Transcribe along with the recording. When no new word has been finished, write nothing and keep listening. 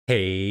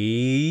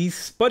Hey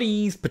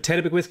Spuddies,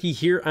 PotatoMcWhiskey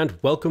here and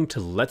welcome to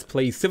Let's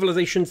Play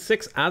Civilization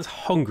 6 as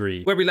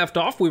Hungary. Where we left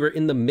off, we were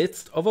in the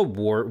midst of a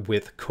war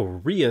with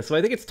Korea, so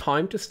I think it's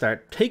time to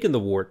start taking the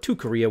war to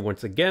Korea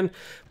once again.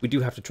 We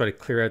do have to try to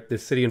clear out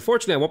this city.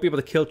 Unfortunately, I won't be able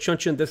to kill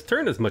Chunchin this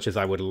turn as much as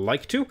I would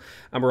like to,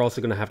 and we're also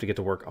going to have to get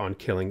to work on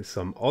killing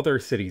some other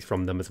cities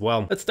from them as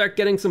well. Let's start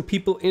getting some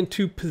people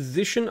into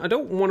position. I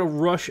don't want to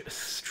rush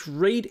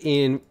straight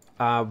in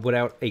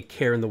without a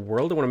care in the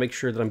world. I want to make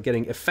sure that I'm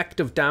getting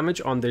effective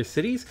damage on their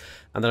cities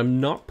and that I'm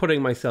not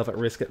putting myself at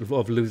risk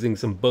of losing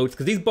some boats,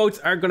 because these boats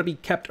are going to be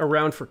kept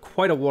around for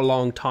quite a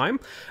long time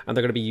and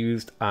they're going to be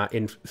used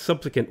in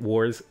subsequent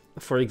wars.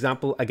 For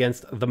example,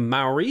 against the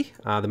Maori.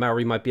 The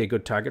Maori might be a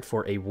good target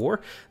for a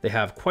war. They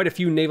have quite a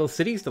few naval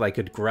cities that I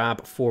could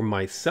grab for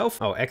myself.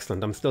 Oh,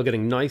 excellent. I'm still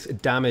getting nice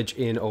damage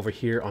in over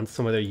here on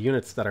some of their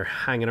units that are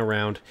hanging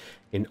around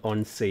in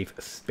unsafe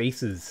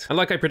spaces. And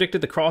like I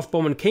predicted, the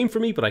crossbowman came for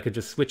me, but I could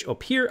just switch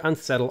up here and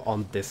settle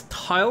on this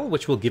tile,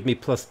 which will give me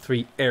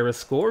 +3 era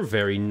score.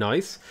 Very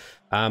nice.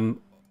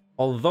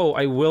 Although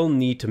I will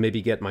need to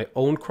maybe get my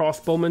own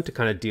crossbowman to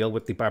kind of deal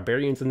with the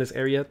barbarians in this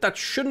area. That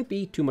shouldn't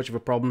be too much of a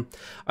problem.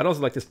 I'd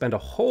also like to spend a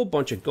whole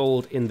bunch of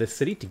gold in this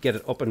city to get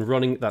it up and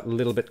running that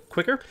little bit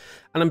quicker.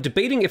 And I'm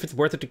debating if it's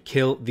worth it to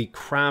kill the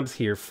crabs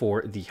here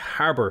for the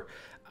harbor.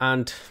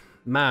 And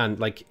man,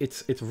 like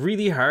it's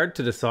really hard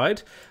to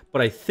decide,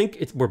 but I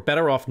think we're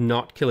better off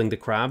not killing the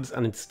crabs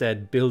and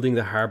instead building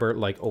the harbor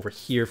like over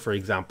here, for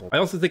example. I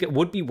also think it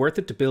would be worth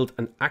it to build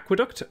an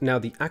aqueduct. Now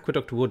the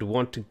aqueduct would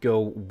want to go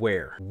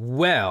where?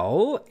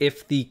 Well,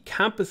 if the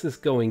campus is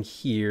going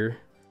here,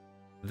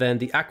 then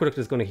the aqueduct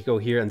is going to go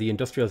here and the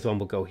industrial zone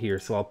will go here.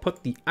 So I'll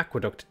put the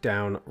aqueduct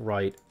down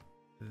right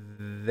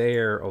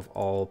there of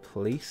all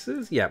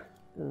places. Yeah,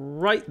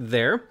 right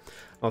there.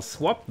 I'll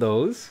swap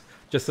those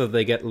just so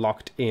they get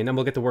locked in, and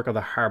we'll get to work on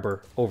the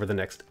harbor over the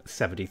next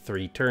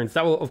 73 turns.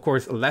 That will, of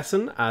course,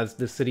 lessen as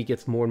the city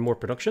gets more and more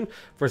production.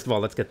 First of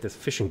all, let's get this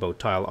fishing boat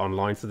tile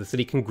online so the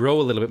city can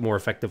grow a little bit more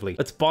effectively.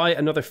 Let's buy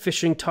another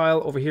fishing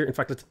tile over here. In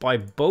fact, let's buy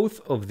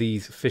both of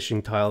these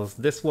fishing tiles,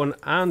 this one,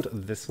 and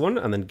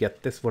then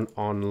get this one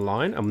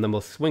online, and then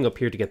we'll swing up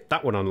here to get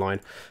that one online.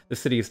 The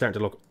city is starting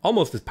to look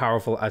almost as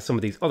powerful as some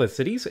of these other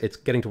cities. It's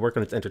getting to work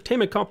on its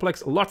entertainment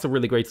complex. Lots of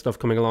really great stuff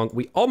coming along.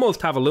 We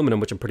almost have aluminum,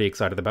 which I'm pretty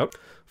excited about.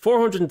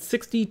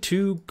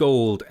 462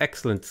 gold.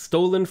 Excellent.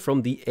 Stolen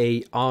from the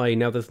AI.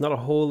 Now, there's not a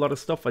whole lot of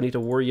stuff I need to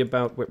worry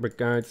about with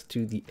regards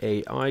to the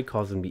AI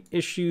causing me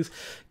issues.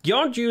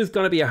 Gyeongju is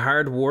going to be a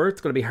hard war.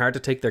 It's going to be hard to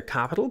take their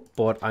capital,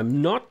 but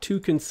I'm not too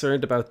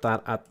concerned about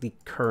that at the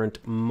current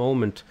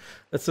moment.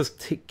 Let's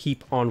just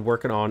keep on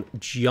working on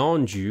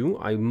Jeonju.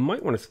 I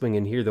might want to swing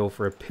in here, though,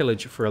 for a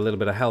pillage for a little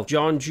bit of health.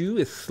 Jeonju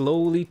is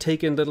slowly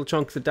taking little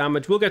chunks of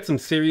damage. We'll get some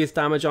serious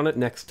damage on it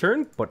next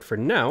turn, but for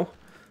now,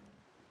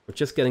 we're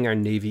just getting our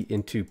navy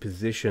into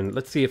position.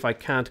 Let's see if I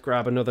can't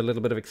grab another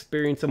little bit of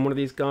experience on one of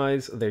these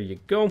guys. There you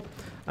go.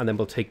 And then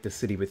we'll take the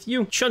city with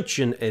you.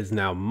 Chunchin is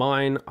now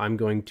mine. I'm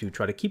going to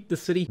try to keep the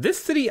city.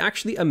 This city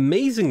actually,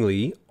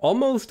 amazingly,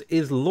 almost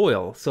is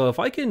loyal. So if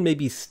I can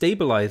maybe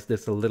stabilize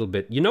this a little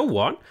bit. You know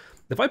what?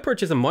 If I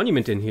purchase a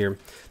monument in here,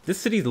 this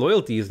city's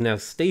loyalty is now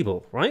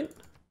stable, right?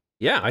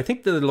 Yeah, I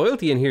think the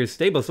loyalty in here is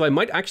stable, so I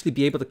might actually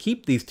be able to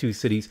keep these two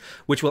cities,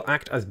 which will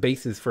act as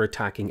bases for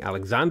attacking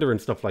Alexander and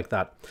stuff like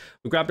that.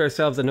 We grabbed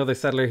ourselves another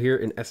settler here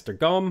in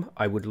Esztergom.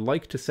 I would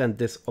like to send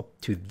this up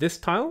to this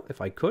tile, if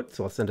I could,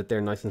 so I'll send it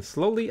there nice and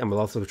slowly, and we'll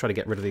also try to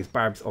get rid of these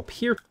barbs up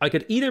here. I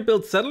could either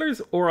build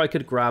settlers, or I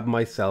could grab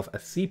myself a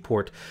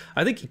seaport.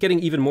 I think getting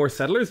even more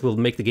settlers will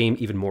make the game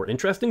even more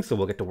interesting, so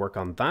we'll get to work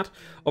on that.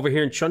 Over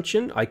here in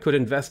Chunchin, I could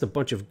invest a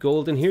bunch of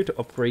gold in here to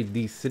upgrade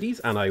these cities,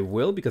 and I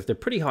will, because they're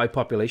pretty high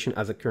population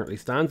as it currently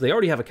stands. They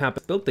already have a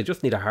campus built, they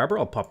just need a harbor.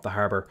 I'll pop the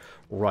harbor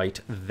right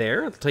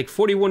there. It'll take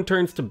 41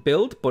 turns to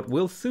build, but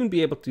we'll soon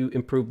be able to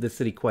improve this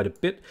city quite a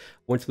bit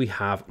once we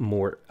have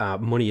more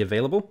money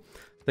available.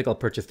 I think I'll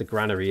purchase the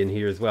granary in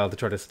here as well to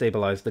try to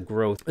stabilize the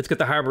growth. Let's get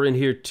the harbor in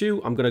here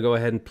too. I'm going to go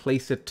ahead and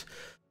place it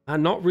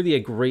not really a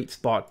great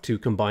spot to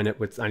combine it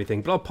with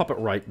anything, but I'll pop it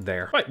right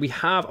there. Right, we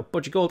have a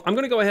bunch of gold. I'm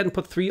going to go ahead and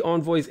put 3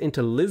 envoys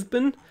into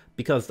Lisbon,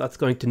 because that's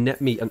going to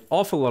net me an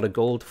awful lot of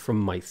gold from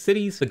my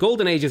cities. The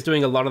Golden Age is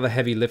doing a lot of the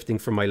heavy lifting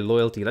for my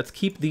loyalty. Let's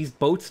keep these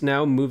boats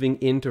now moving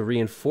in to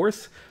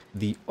reinforce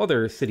the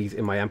other cities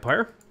in my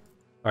empire.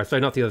 Or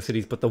sorry, not the other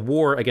cities, but the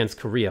war against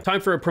Korea.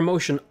 Time for a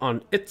promotion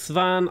on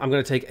Itzvan. I'm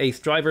going to take Ace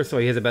Driver, so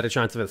he has a better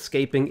chance of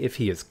escaping if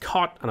he is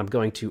caught. And I'm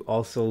going to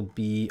also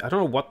be... I don't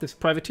know what this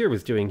privateer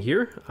was doing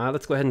here.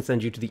 Let's go ahead and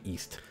send you to the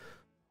east.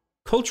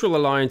 Cultural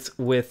alliance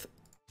with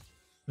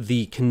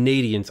the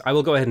Canadians. I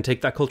will go ahead and take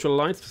that cultural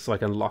alliance so I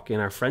can lock in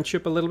our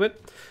friendship a little bit.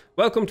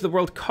 Welcome to the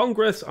World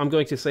Congress. I'm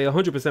going to say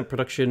 100%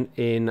 production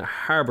in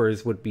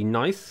harbors would be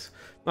nice.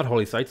 Not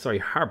holy sites, sorry,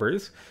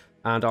 harbors.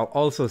 And I'll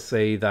also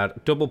say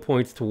that double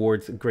points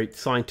towards great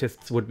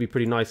scientists would be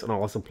pretty nice, and I'll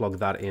also plug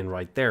that in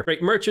right there.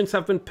 Great merchants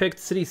have been picked,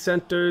 city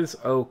centers,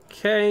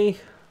 okay.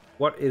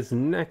 What is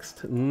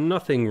next?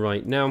 Nothing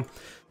right now.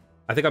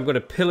 I think I'm going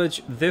to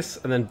pillage this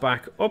and then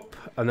back up,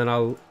 and then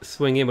I'll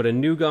swing in with a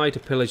new guy to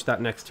pillage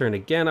that next turn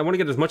again. I want to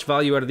get as much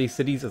value out of these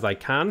cities as I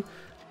can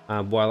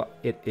while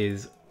it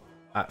is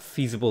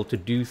feasible to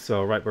do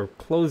so. Right, we're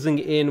closing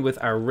in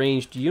with our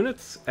ranged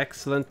units.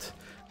 Excellent.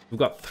 We've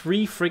got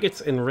 3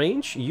 frigates in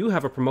range. You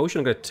have a promotion.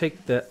 I'm going to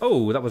take the...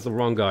 Oh, that was the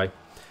wrong guy.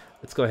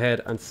 Let's go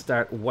ahead and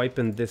start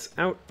wiping this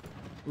out.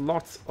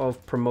 Lots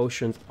of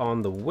promotions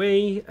on the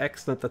way.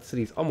 Excellent. That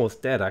city's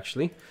almost dead,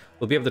 actually.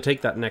 We'll be able to take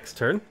that next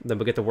turn. Then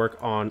we'll get to work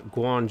on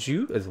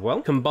Guangzhou as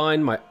well.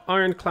 Combine my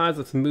ironclads.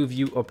 Let's move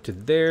you up to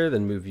there,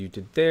 then move you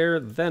to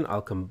there. Then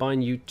I'll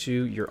combine you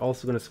two. You're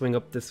also going to swing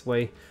up this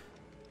way.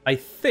 I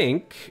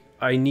think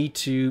I need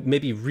to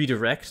maybe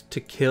redirect to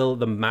kill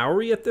the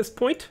Maori at this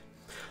point.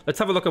 Let's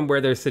have a look on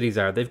where their cities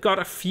are. They've got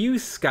a few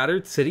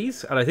scattered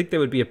cities, and I think they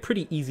would be a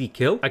pretty easy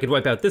kill. I could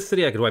wipe out this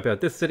city, I could wipe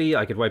out this city,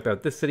 I could wipe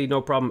out this city,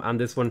 no problem, and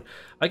this one.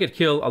 I could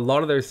kill a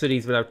lot of their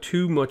cities without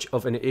too much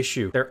of an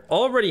issue. They're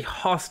already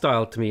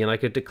hostile to me, and I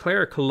could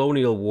declare a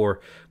colonial war,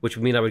 which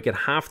would mean I would get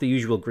half the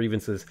usual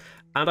grievances,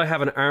 and I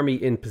have an army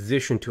in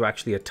position to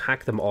actually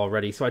attack them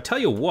already. So I tell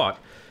you what,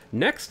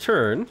 next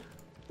turn...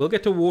 we'll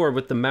get to war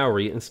with the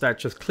Maori and start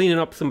just cleaning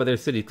up some of their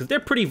cities, because they're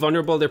pretty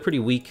vulnerable, they're pretty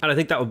weak, and I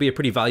think that would be a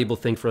pretty valuable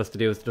thing for us to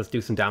do, is to just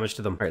do some damage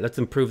to them. All right, let's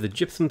improve the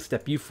gypsum,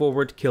 step you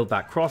forward, kill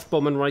that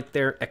crossbowman right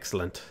there,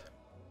 excellent.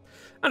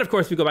 And of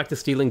course we go back to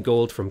stealing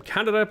gold from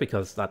Canada,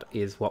 because that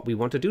is what we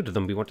want to do to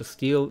them. We want to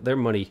steal their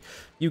money.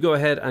 You go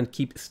ahead and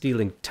keep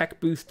stealing tech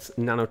boosts.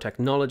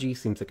 Nanotechnology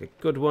seems like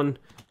a good one.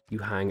 You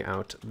hang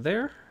out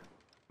there.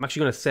 I'm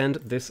actually going to send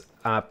this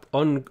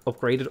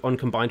unupgraded,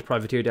 uncombined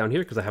privateer down here,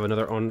 because I have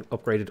another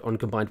unupgraded,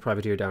 uncombined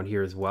privateer down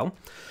here as well.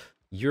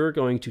 You're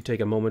going to take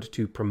a moment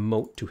to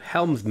promote to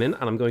helmsman,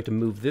 and I'm going to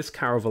move this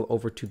caravel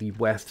over to the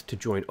west to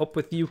join up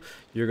with you.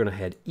 You're going to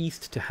head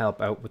east to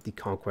help out with the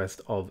conquest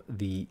of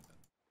the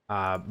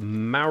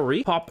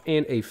Maori. Pop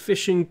in a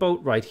fishing boat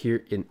right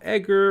here in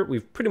Egger.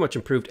 We've pretty much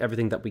improved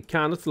everything that we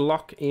can. Let's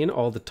lock in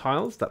all the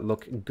tiles that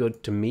look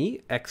good to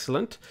me.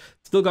 Excellent.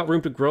 Still got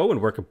room to grow and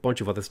work a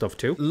bunch of other stuff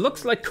too.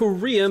 Looks like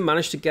Korea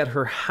managed to get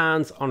her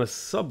hands on a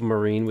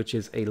submarine, which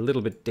is a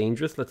little bit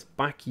dangerous. Let's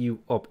back you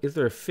up. Is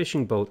there a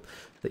fishing boat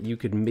that you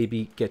could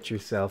maybe get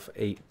yourself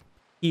a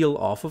peel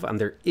off of? And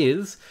there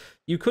is.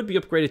 You could be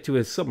upgraded to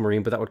a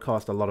submarine, but that would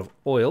cost a lot of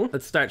oil.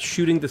 Let's start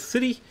shooting the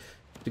city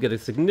to get a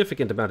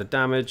significant amount of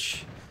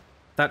damage.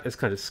 That is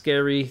kind of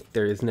scary.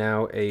 There is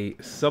now a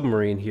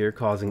submarine here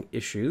causing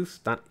issues.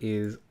 That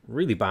is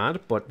really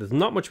bad, but there's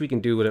not much we can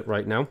do with it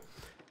right now.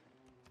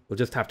 We'll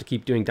just have to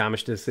keep doing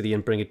damage to the city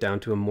and bring it down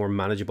to a more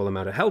manageable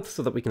amount of health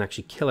so that we can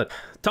actually kill it.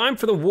 Time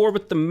for the war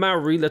with the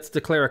Maori. Let's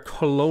declare a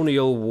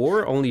colonial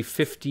war. Only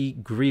 50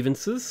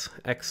 grievances.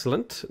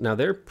 Excellent. Now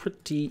they're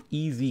pretty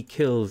easy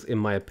kills in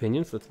my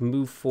opinion. So let's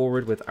move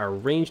forward with our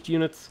ranged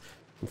units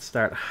and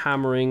start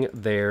hammering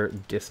their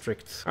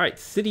districts. All right,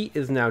 city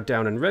is now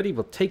down and ready.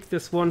 We'll take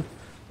this one.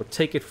 We'll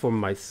take it for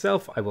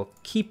myself. I will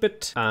keep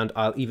it, and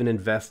I'll even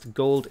invest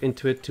gold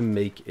into it to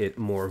make it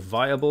more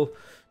viable.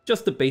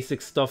 Just the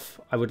basic stuff.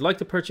 I would like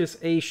to purchase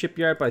a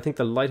shipyard, but I think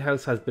the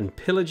lighthouse has been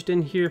pillaged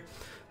in here,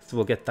 so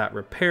we'll get that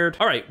repaired.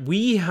 All right,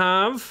 we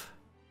have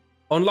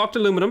unlocked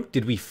aluminum.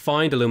 Did we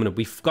find aluminum?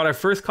 We've got our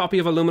first copy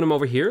of aluminum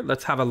over here.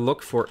 Let's have a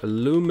look for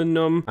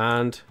aluminum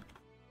and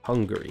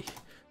Hungary.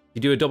 You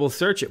do a double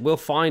search, it will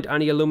find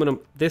any aluminum.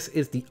 This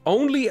is the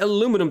only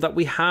aluminum that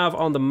we have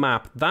on the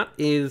map. That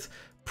is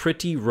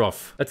pretty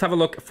rough. Let's have a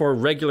look for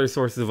regular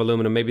sources of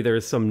aluminum. Maybe there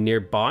is some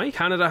nearby.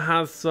 Canada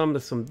has some,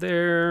 there's some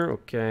there.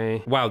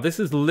 Okay. Wow, this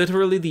is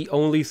literally the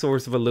only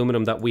source of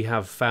aluminum that we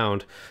have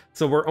found.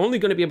 So we're only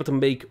going to be able to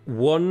make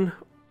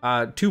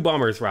two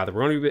bombers rather.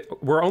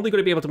 We're only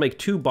going to be able to make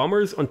 2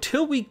 bombers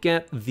until we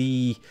get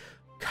the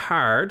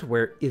card.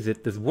 Where is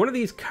it? There's one of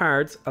these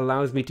cards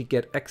allows me to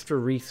get extra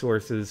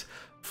resources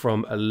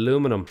from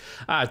aluminum.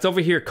 It's over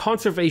here.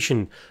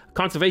 Conservation.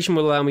 Conservation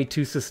will allow me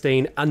to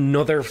sustain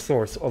another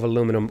source of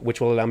aluminum,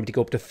 which will allow me to go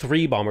up to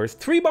 3 bombers.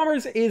 3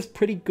 bombers is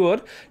pretty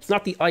good. It's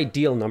not the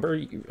ideal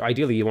number.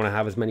 Ideally, you want to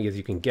have as many as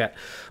you can get.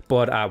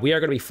 But we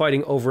are going to be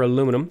fighting over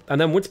aluminum. And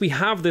then once we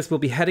have this, we'll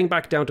be heading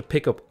back down to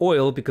pick up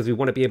oil, because we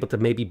want to be able to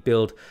maybe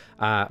build,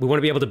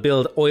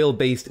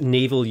 oil-based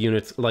naval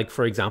units, like,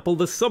 for example,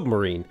 the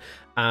submarine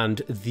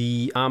and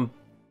the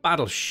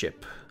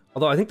battleship.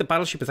 Although I think the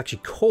battleship is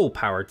actually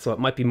coal-powered, so it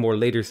might be more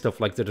later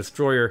stuff like the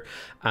destroyer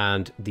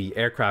and the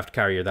aircraft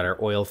carrier that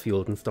are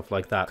oil-fueled and stuff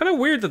like that. Kind of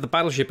weird that the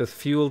battleship is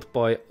fueled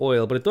by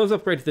oil, but it does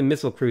upgrade to the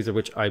missile cruiser,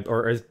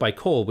 or is by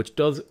coal, which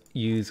does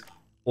use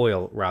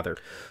oil, rather.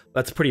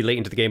 That's pretty late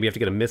into the game. We have to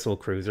get a missile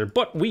cruiser,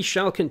 but we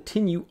shall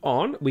continue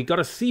on. We got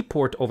a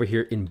seaport over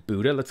here in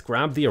Buda. Let's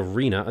grab the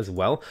arena as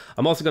well.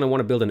 I'm also going to want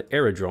to build an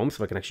aerodrome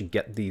so I can actually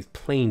get these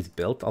planes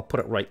built. I'll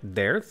put it right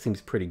there. It seems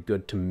pretty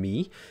good to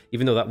me,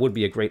 even though that would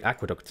be a great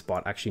aqueduct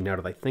spot, actually, now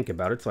that I think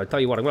about it. So I tell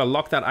you what, I'm going to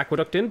lock that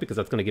aqueduct in because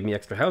that's going to give me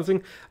extra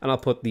housing, and I'll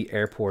put the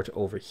airport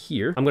over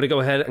here. I'm going to go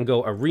ahead and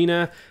go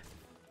arena,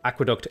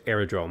 aqueduct,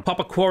 aerodrome. Pop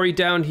a quarry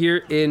down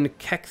here in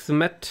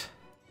Keksmet.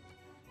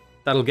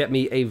 That'll get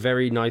me a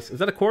very nice... Is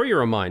that a quarry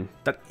or a mine?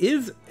 That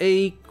is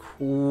a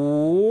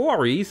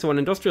quarry. So an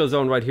industrial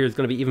zone right here is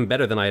going to be even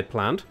better than I had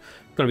planned.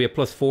 It's going to be a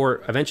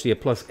 +4, eventually a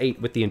 +8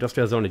 with the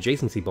industrial zone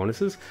adjacency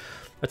bonuses.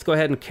 Let's go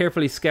ahead and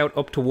carefully scout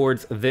up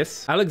towards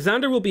this.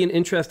 Alexander will be an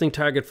interesting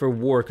target for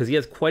war because he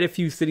has quite a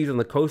few cities on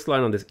the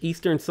coastline on this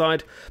eastern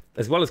side,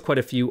 as well as quite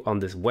a few on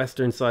this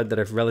western side that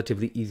are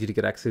relatively easy to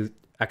get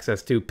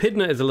access to.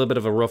 Pydna is a little bit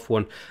of a rough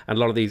one, and a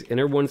lot of these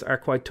inner ones are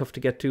quite tough to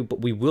get to,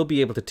 but we will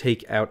be able to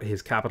take out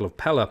his capital of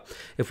Pella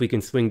if we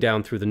can swing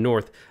down through the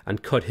north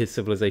and cut his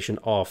civilization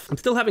off. I'm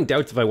still having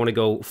doubts if I want to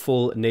go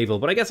full naval,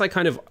 but I guess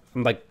I'm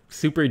like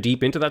super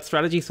deep into that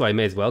strategy, so I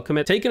may as well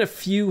commit. Taking a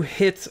few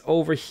hits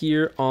over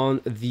here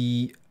on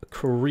the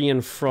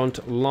Korean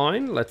front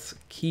line. Let's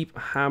keep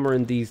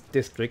hammering these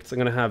districts. I'm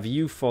going to have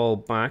you fall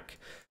back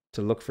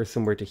to look for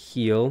somewhere to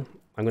heal.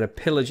 I'm going to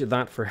pillage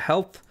that for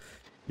health.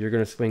 You're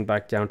going to swing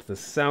back down to the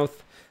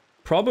south.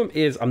 Problem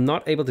is, I'm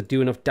not able to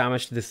do enough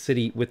damage to this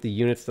city with the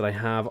units that I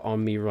have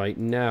on me right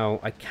now.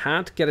 I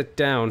can't get it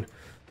down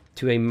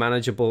to a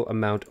manageable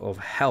amount of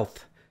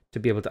health to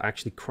be able to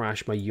actually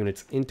crash my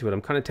units into it. I'm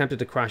kind of tempted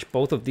to crash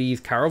both of these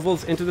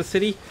caravels into the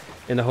city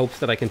in the hopes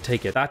that I can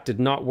take it. That did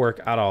not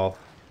work at all.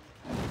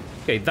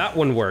 Okay, that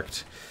one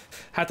worked.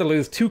 Had to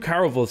lose 2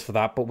 caravels for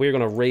that, but we're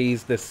going to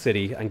raise this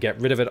city and get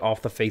rid of it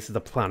off the face of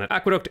the planet.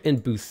 Aqueduct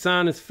in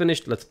Busan is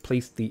finished. Let's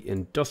place the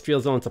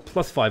industrial zone. It's a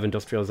 +5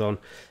 industrial zone.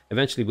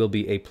 Eventually will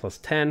be a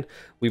 +10.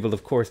 We will,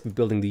 of course, be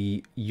building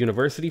the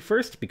university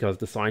first because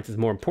the science is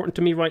more important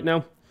to me right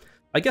now.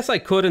 I guess I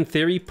could, in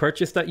theory,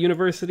 purchase that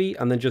university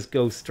and then just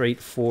go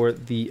straight for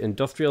the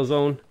industrial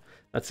zone.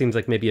 That seems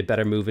like maybe a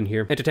better move in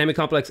here. Entertainment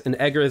complex in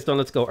Eger is done.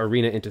 Let's go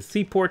arena into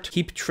seaport.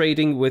 Keep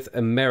trading with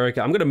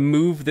America. I'm going to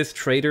move this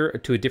trader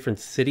to a different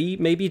city,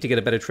 maybe, to get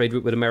a better trade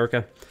route with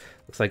America.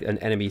 Looks like an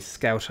enemy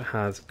scout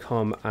has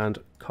come and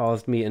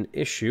caused me an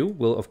issue.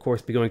 We'll, of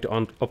course, be going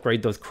to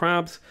upgrade those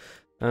crabs.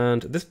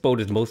 And this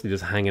boat is mostly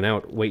just hanging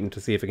out, waiting to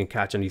see if it can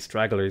catch any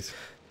stragglers.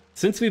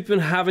 Since we've been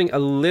having a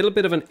little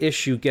bit of an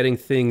issue getting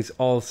things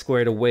all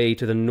squared away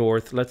to the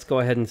north, let's go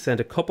ahead and send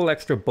a couple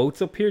extra boats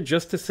up here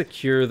just to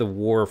secure the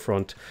war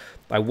front.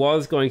 I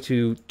was going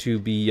to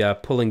be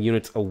pulling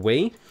units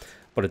away,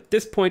 but at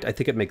this point I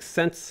think it makes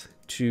sense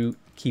to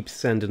keep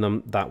sending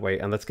them that way.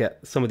 And let's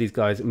get some of these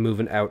guys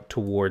moving out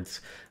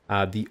towards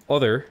the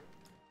other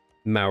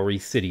Maori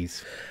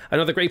cities.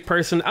 Another great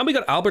person, and we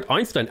got Albert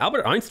Einstein.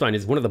 Albert Einstein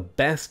is one of the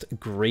best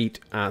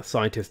great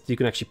scientists you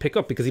can actually pick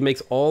up because he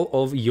makes all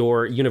of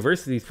your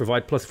universities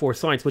provide +4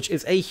 science, which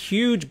is a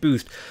huge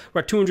boost.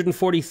 We're at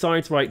 240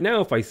 science right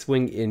now. If I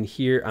swing in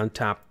here and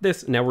tap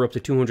this, now we're up to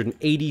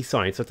 280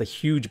 science. So that's a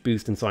huge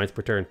boost in science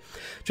per turn.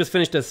 Just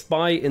finished a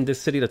spy in this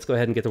city. Let's go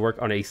ahead and get to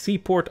work on a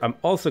seaport. I'm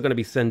also going to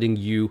be sending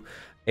you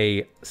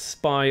a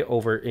spy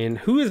over in...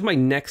 Who is my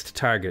next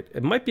target?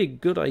 It might be a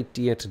good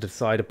idea to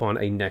decide upon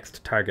a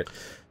next target.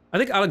 I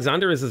think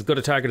Alexander is as good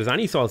a target as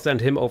any, so I'll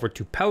send him over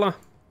to Pella.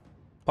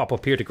 Pop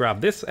up here to grab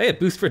this. Hey, a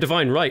boost for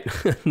Divine Right.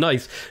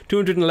 Nice.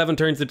 211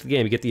 turns into the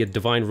game, you get the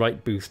Divine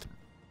Right boost.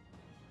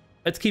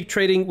 Let's keep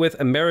trading with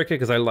America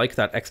because I like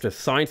that extra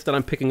science that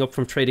I'm picking up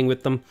from trading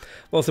with them.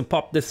 We'll also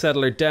pop this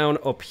settler down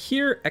up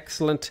here.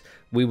 Excellent.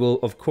 We will,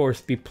 of course,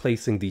 be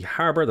placing the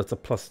harbor. That's a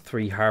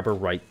 +3 harbor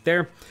right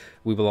there.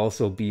 We will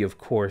also be, of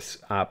course,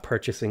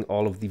 purchasing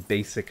all of the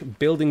basic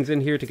buildings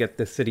in here to get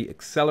the city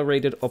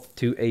accelerated up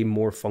to a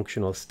more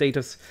functional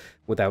status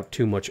without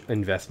too much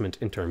investment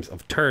in terms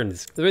of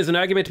turns. There is an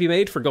argument to be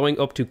made for going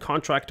up to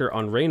contractor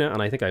on Reina,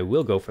 and I think I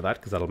will go for that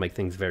because that'll make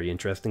things very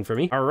interesting for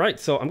me. All right,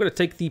 so I'm going to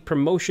take the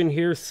promotion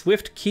here.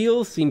 Swift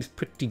Keel seems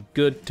pretty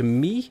good to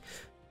me.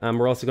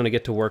 We're also going to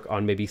get to work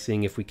on maybe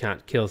seeing if we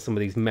can't kill some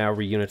of these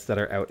Maori units that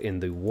are out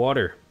in the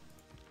water.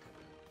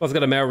 Also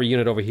got a Maori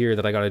unit over here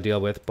that I got to deal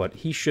with, but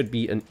he should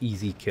be an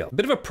easy kill. A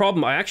bit of a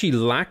problem, I actually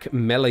lack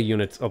melee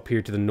units up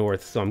here to the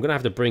north, so I'm going to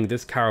have to bring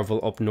this caravel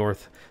up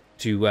north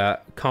to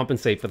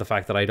compensate for the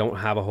fact that I don't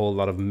have a whole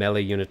lot of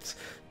melee units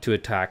to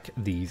attack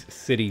these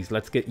cities.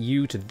 Let's get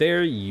you to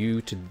there,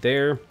 you to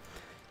there,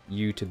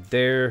 you to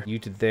there, you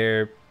to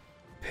there.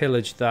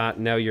 Pillage that.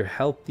 Now you're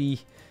healthy.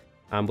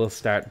 And we'll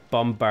start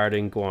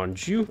bombarding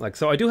Gwangju. Like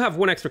so. I do have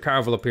one extra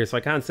caravel up here, so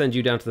I can send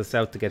you down to the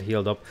south to get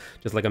healed up,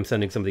 just like I'm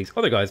sending some of these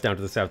other guys down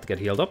to the south to get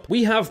healed up.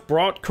 We have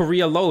brought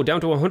Korea low,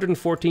 down to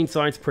 114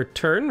 science per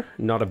turn.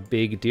 Not a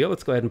big deal.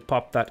 Let's go ahead and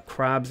pop that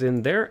crabs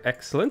in there.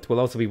 Excellent. We'll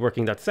also be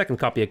working that second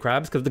copy of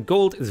crabs, because the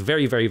gold is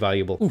very, very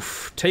valuable.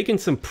 Oof, taking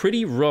some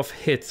pretty rough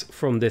hits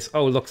from this.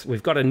 Oh, look,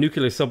 we've got a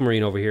nuclear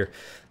submarine over here.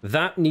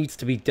 That needs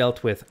to be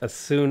dealt with as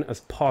soon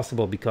as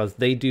possible, because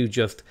they do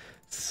just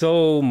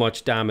so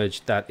much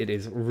damage that it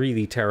is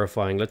really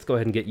terrifying. Let's go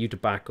ahead and get you to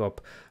back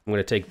up. I'm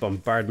going to take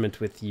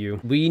bombardment with you.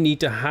 We need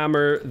to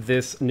hammer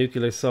this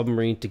nuclear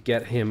submarine to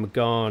get him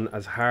gone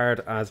as hard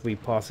as we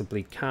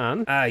possibly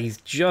can. He's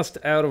just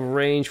out of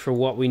range for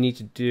what we need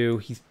to do.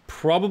 He's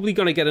probably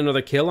going to get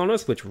another kill on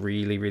us, which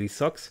really, really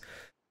sucks.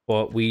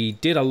 But we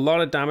did a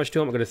lot of damage to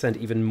him. I'm going to send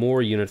even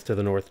more units to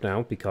the north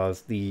now,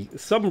 because the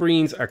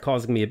submarines are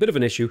causing me a bit of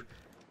an issue.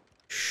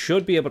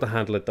 Should be able to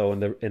handle it though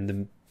in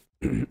the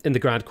in the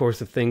grand course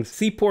of things.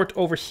 Seaport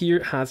over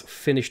here has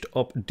finished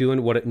up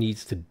doing what it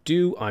needs to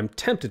do. I'm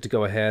tempted to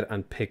go ahead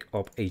and pick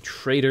up a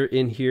trader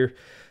in here.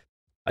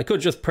 I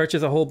could just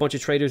purchase a whole bunch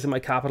of traders in my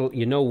capital.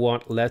 You know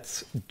what?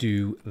 Let's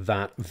do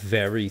that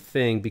very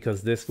thing,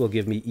 because this will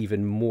give me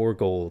even more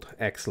gold.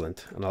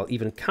 Excellent. And I'll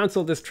even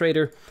cancel this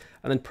trader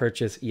and then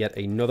purchase yet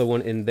another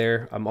one in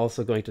there. I'm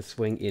also going to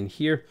swing in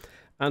here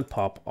and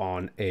pop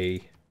on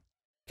a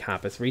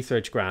campus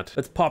research grant.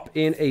 Let's pop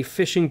in a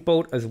fishing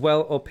boat as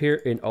well up here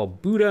in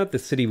Albuda. The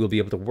city will be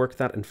able to work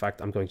that. In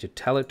fact, I'm going to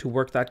tell it to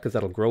work that because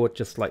that'll grow it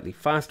just slightly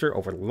faster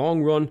over the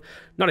long run.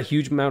 Not a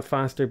huge amount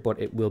faster, but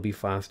it will be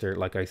faster,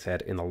 like I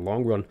said, in the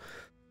long run.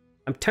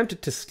 I'm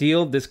tempted to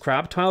steal this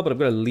crab tile, but I'm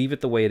going to leave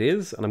it the way it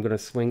is, and I'm going to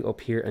swing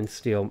up here and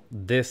steal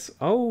this.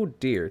 Oh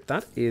dear,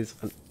 that is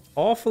an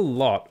awful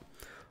lot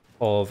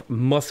of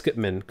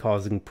musketmen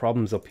causing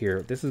problems up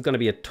here. This is going to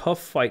be a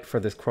tough fight for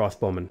this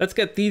crossbowman. Let's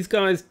get these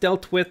guys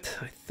dealt with.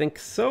 I think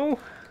so.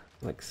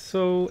 Like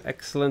so.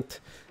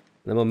 Excellent.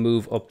 Then we'll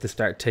move up to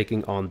start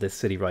taking on this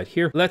city right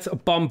here. Let's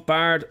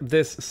bombard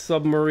this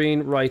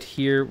submarine right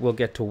here. We'll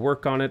get to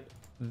work on it.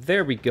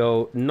 There we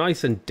go.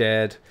 Nice and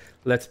dead.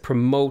 Let's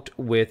promote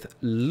with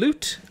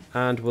loot,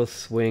 and we'll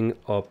swing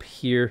up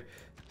here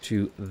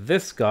to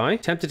this guy.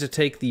 Tempted to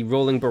take the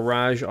rolling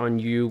barrage on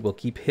you. We'll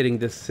keep hitting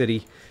this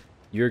city.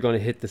 You're going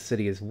to hit the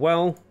city as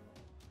well.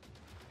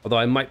 Although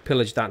I might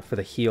pillage that for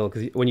the heal,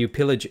 because when you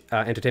pillage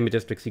entertainment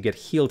districts, you get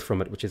healed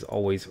from it, which is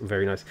always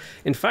very nice.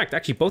 In fact,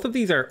 actually, both of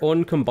these are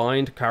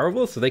uncombined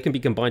caravels, so they can be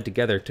combined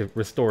together to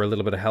restore a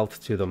little bit of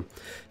health to them.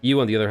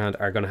 You, on the other hand,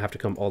 are going to have to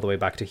come all the way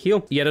back to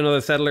heal. Yet another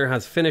settler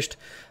has finished,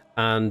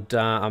 and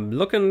I'm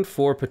looking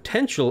for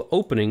potential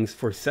openings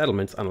for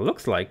settlements, and it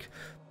looks like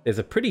there's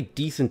a pretty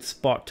decent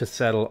spot to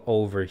settle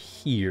over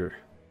here.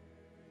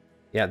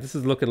 Yeah, this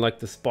is looking like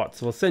the spot.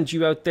 So we'll send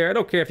you out there. I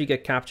don't care if you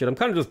get captured. I'm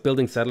kind of just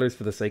building settlers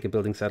for the sake of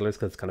building settlers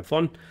because it's kind of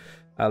fun.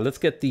 Let's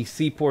get the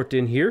seaport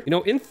in here. You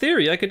know, in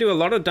theory, I could do a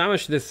lot of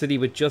damage to this city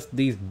with just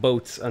these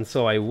boats, and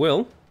so I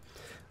will.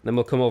 Then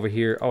we'll come over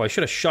here. Oh, I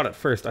should have shot it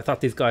first. I thought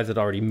these guys had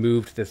already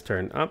moved this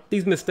turn.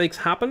 These mistakes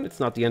happen. It's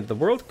not the end of the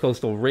world.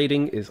 Coastal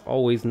raiding is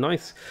always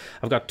nice.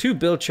 I've got 2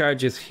 build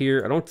charges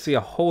here. I don't see a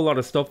whole lot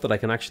of stuff that I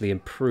can actually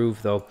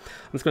improve, though.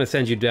 I'm just going to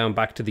send you down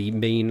back to the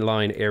main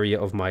line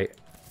area of my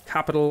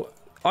capital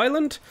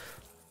island.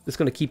 Just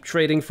going to keep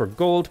trading for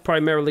gold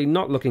primarily,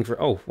 not looking for...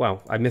 Oh,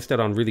 wow. I missed out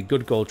on really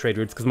good gold trade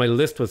routes because my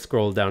list was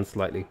scrolled down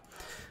slightly.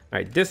 All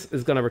right, this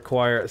is going to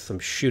require some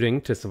shooting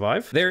to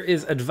survive. There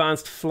is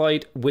advanced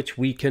flight, which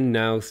we can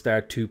now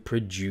start to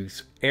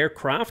produce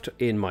aircraft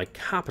in my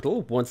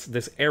capital. Once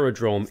this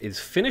aerodrome is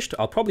finished,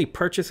 I'll probably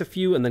purchase a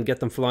few and then get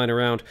them flying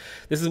around.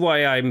 This is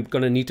why I'm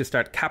going to need to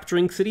start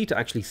capturing city to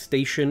actually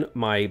station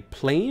my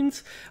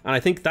planes. And I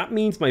think that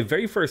means my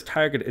very first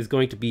target is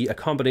going to be a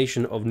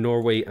combination of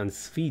Norway and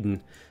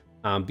Sweden.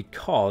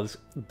 Because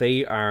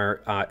they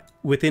are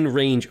within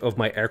range of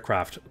my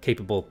aircraft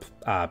capable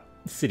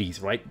cities,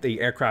 right? The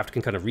aircraft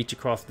can kind of reach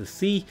across the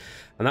sea,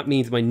 and that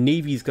means my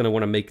navy is going to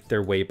want to make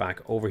their way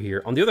back over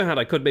here. On the other hand,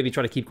 I could maybe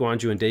try to keep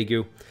Gwangju and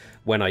Daegu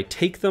when I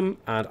take them,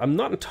 and I'm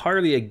not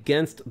entirely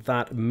against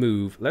that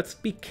move. Let's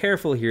be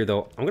careful here,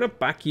 though. I'm going to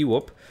back you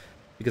up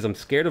because I'm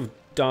scared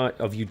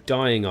of you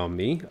dying on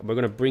me. We're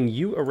going to bring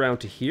you around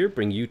to here,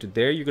 bring you to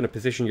there. You're going to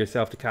position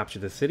yourself to capture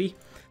the city.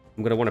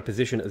 I'm going to want to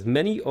position as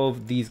many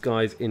of these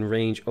guys in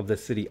range of the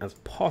city as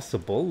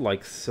possible,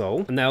 like so.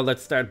 And now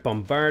let's start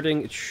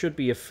bombarding. It should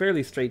be a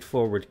fairly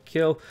straightforward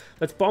kill.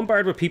 Let's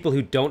bombard with people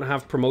who don't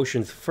have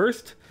promotions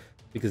first,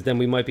 because then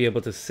we might be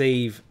able to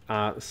save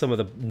some of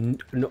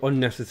the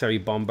unnecessary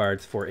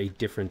bombards for a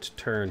different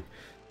turn.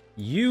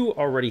 You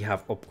already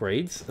have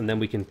upgrades, and then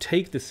we can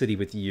take the city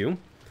with you.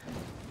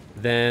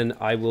 Then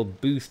I will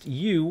boost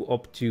you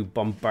up to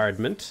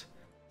bombardment.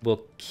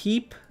 We'll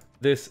keep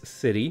this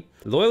city.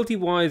 Loyalty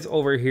wise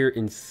over here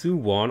in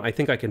Suwon, I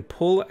think I can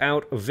pull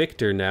out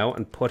Victor now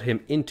and put him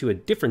into a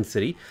different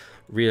city,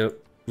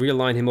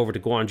 realign him over to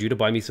Gwangju to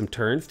buy me some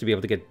turns to be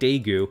able to get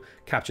Daegu,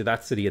 capture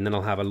that city, and then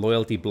I'll have a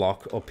loyalty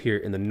block up here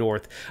in the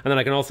north. And then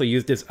I can also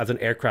use this as an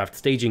aircraft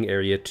staging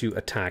area to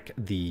attack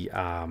the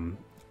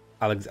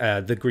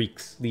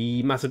Greeks,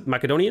 the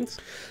Macedonians.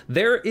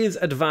 There is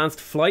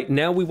advanced flight.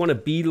 Now we want to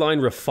beeline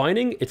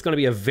refining. It's going to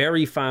be a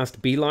very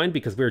fast beeline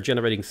because we're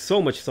generating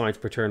so much science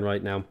per turn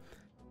right now.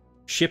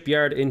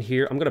 Shipyard in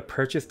here. I'm going to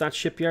purchase that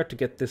shipyard to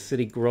get this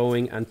city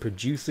growing and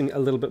producing a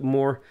little bit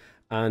more.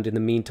 And in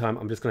the meantime,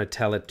 I'm just going to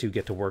tell it to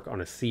get to work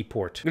on a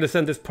seaport. I'm going to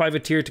send this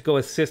privateer to go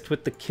assist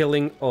with the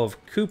killing of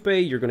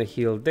Kupe. You're going to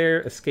heal there.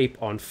 Escape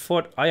on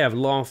foot. I have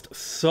lost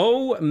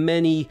so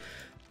many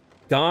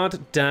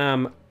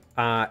goddamn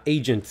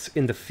agents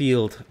in the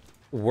field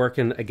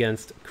working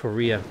against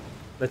Korea.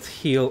 Let's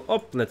heal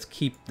up. Let's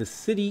keep the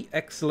city.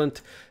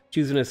 Excellent.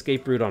 Choose an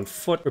escape route on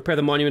foot. Repair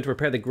the monument.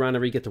 Repair the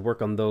granary. Get to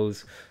work on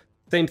those.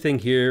 Same thing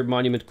here,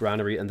 monument,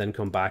 granary, and then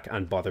come back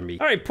and bother me.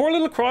 All right, poor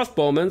little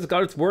crossbowman's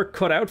got its work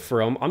cut out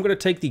for him. I'm going to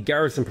take the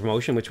garrison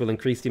promotion, which will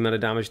increase the amount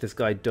of damage this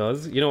guy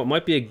does. You know, it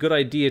might be a good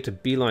idea to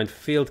beeline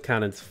field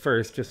cannons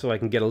first, just so I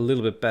can get a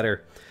little bit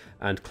better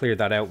and clear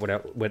that out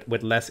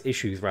with less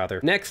issues, rather.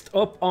 Next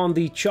up on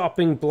the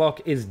chopping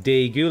block is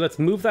Daegu. Let's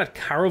move that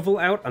caravel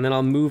out, and then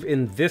I'll move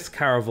in this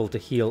caravel to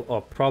heal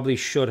up. Probably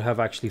should have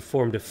actually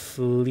formed a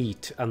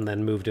fleet and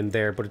then moved in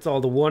there, but it's all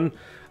the one.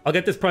 I'll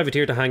get this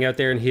privateer to hang out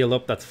there and heal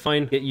up, that's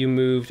fine. Get you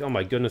moved. Oh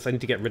my goodness, I need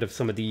to get rid of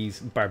some of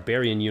these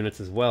barbarian units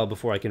as well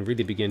before I can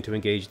really begin to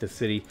engage the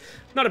city.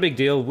 Not a big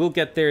deal, we'll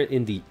get there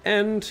in the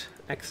end.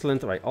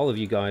 Excellent. All right, all of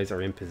you guys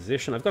are in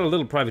position. I've got a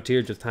little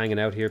privateer just hanging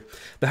out here.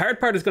 The hard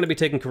part is going to be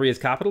taking Korea's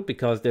capital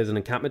because there's an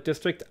encampment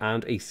district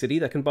and a city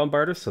that can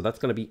bombard us, so that's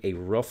going to be a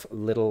rough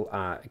little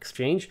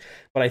exchange.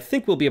 But I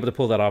think we'll be able to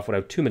pull that off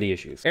without too many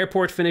issues.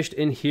 Airport finished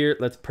in here.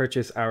 Let's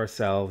purchase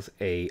ourselves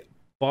a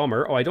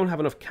bomber. Oh, I don't have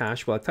enough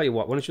cash. Well, I'll tell you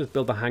what, why don't you just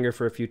build the hangar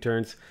for a few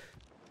turns,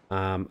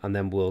 and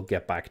then we'll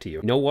get back to you.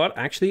 You know what?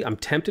 Actually, I'm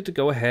tempted to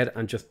go ahead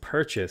and just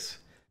purchase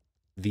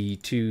the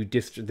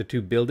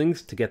two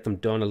buildings to get them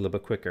done a little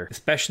bit quicker,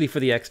 especially for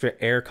the extra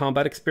air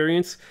combat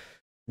experience.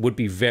 Would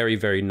be very,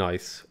 very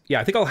nice. Yeah,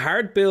 I think I'll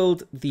hard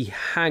build the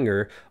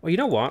hangar. Oh, you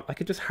know what? I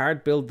could just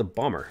hard build the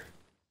bomber.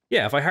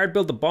 Yeah, if I hard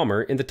build the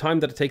bomber, in the time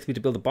that it takes me to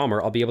build the bomber,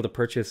 I'll be able to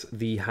purchase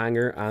the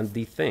hangar and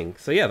the thing.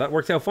 So yeah, that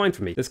works out fine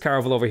for me. This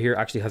caravel over here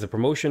actually has a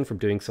promotion from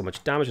doing so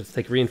much damage. Let's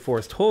take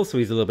reinforced hull, so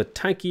he's a little bit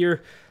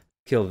tankier.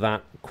 Kill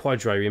that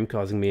quadrireme,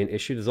 causing me an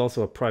issue. There's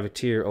also a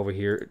privateer over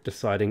here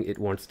deciding it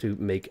wants to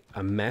make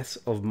a mess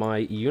of my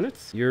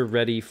units. You're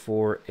ready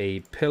for a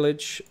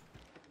pillage,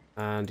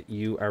 and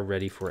you are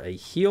ready for a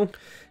heal.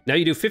 Now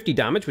you do 50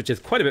 damage, which is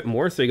quite a bit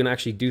more, so you're going to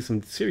actually do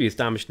some serious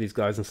damage to these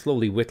guys and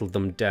slowly whittle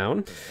them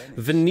down.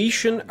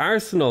 Venetian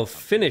Arsenal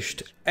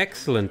finished.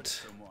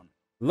 Excellent.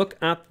 Look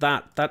at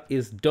that. That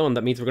is done.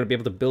 That means we're going to be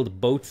able to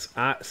build boats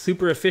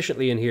super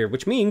efficiently in here,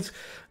 which means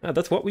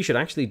that's what we should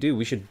actually do.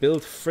 We should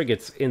build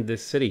frigates in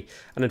this city.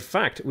 And in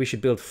fact, we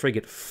should build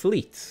frigate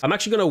fleets. I'm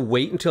actually going to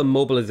wait until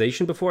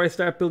mobilization before I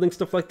start building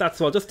stuff like that.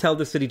 So I'll just tell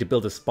the city to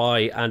build a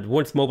spy. And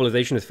once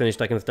mobilization is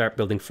finished, I can start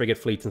building frigate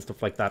fleets and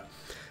stuff like that,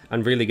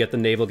 and really get the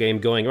naval game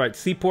going. All right,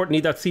 seaport,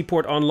 need that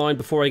seaport online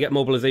before I get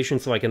mobilization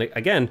so I can,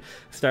 again,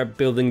 start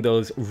building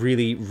those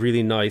really,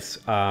 really nice,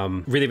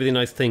 really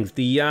nice things.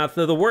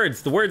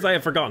 The words I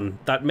have forgotten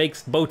that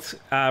makes boats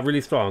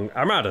really strong.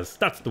 Armadas,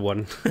 that's the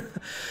one.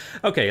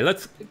 Okay,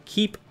 let's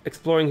keep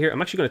exploring here.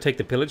 I'm actually going to take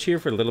the pillage here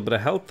for a little bit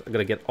of health. I'm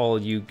going to get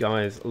all you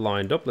guys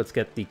lined up. Let's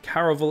get the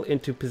caravel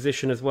into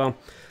position as well.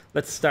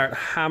 Let's start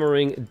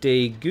hammering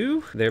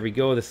Daegu. There we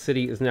go. The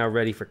city is now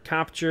ready for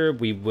capture.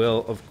 We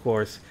will, of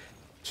course,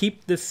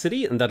 keep this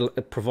city, and that'll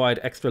provide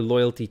extra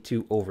loyalty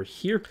to over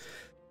here.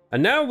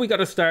 And now we got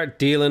to start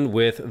dealing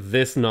with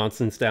this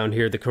nonsense down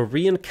here. The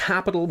Korean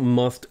capital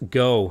must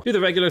go. Do the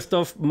regular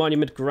stuff,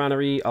 monument,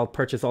 granary. I'll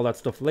purchase all that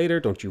stuff later.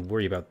 Don't you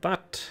worry about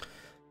that.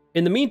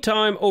 In the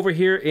meantime, over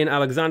here in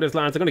Alexander's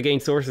lands, I'm going to gain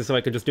sources so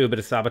I can just do a bit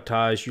of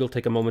sabotage. You'll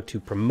take a moment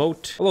to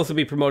promote. I'll also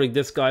be promoting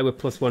this guy with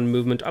 +1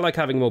 movement. I like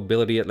having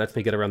mobility. It lets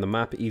me get around the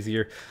map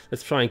easier.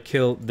 Let's try and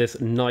kill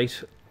this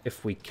knight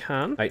if we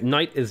can. All right,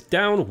 knight is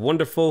down.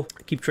 Wonderful.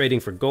 Keep trading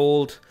for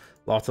gold.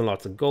 Lots and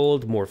lots of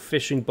gold. More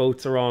fishing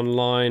boats are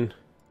online.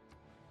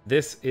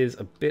 This is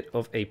a bit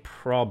of a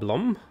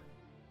problem.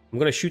 I'm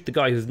going to shoot the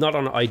guy who's not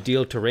on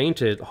ideal terrain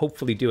to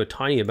hopefully do a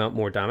tiny amount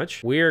more damage.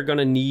 We're going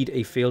to need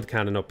a field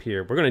cannon up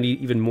here. We're going to need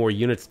even more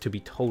units, to be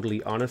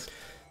totally honest.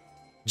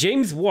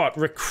 James Watt,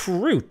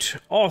 recruit.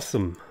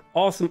 Awesome.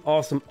 Awesome,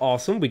 awesome,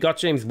 awesome. We got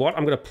James Watt.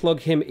 I'm going to plug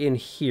him in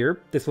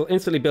here. This will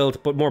instantly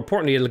build, but more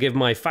importantly, it'll give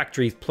my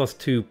factories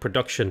 +2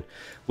 production,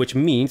 which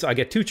means I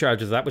get 2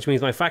 charges of that, which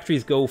means my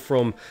factories go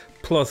from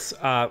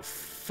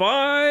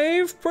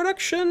 +5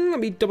 production. Let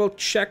me double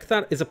check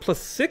that. Is it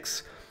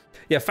 +6?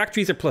 Yeah,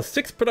 factories are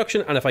 +6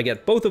 production, and if I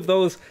get both of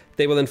those,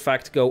 they will in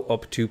fact go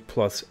up to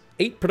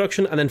 +8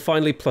 production, and then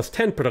finally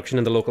 +10 production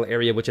in the local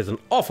area, which is an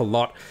awful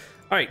lot.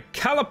 All right,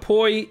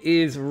 Kalapoi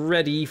is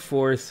ready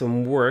for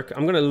some work.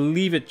 I'm going to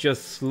leave it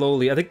just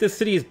slowly. I think this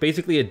city is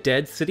basically a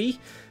dead city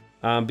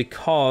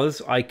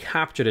because I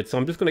captured it. So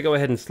I'm just going to go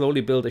ahead and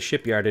slowly build a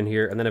shipyard in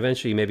here, and then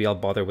eventually maybe I'll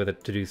bother with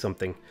it to do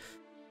something.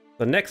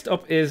 The next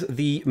up is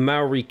the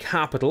Maori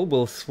capital.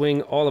 We'll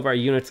swing all of our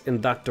units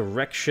in that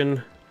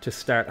direction to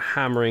start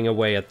hammering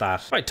away at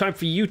that. All right, time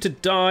for you to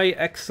die.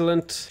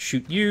 Excellent.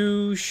 Shoot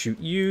you, shoot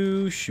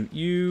you, shoot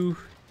you.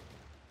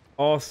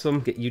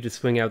 Awesome. Get you to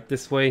swing out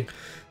this way.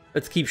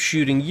 Let's keep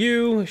shooting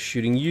you, and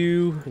shooting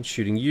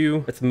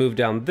you. Let's move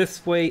down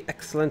this way.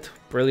 Excellent.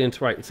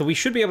 Brilliant. Right, so we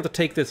should be able to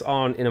take this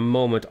on in a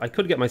moment. I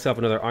could get myself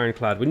another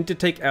ironclad. We need to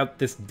take out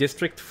this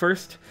district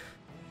first.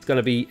 It's going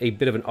to be a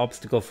bit of an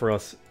obstacle for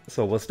us.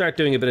 So we'll start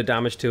doing a bit of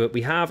damage to it.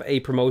 We have a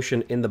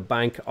promotion in the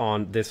bank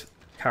on this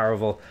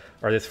caravel,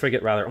 or this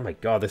frigate rather. Oh my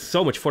god, there's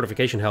so much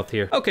fortification health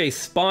here. Okay,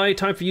 spy,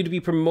 time for you to be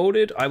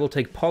promoted. I will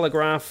take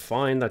polygraph.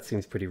 Fine, that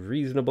seems pretty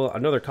reasonable.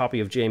 Another copy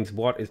of James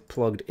Watt is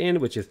plugged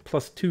in, which is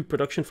 +2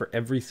 production for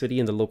every city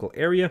in the local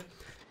area.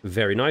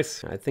 Very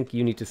nice. I think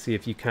you need to see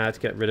if you can't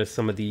get rid of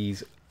some of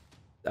these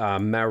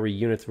Maori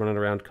units running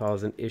around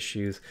causing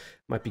issues.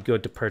 Might be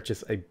good to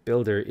purchase a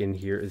builder in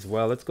here as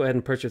well. Let's go ahead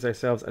and purchase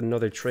ourselves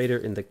another trader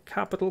in the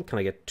capital. Can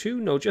I get 2?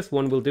 No, just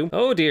 1 will do.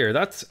 Oh dear,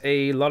 that's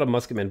a lot of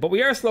musketmen, but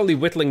we are slowly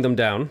whittling them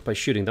down by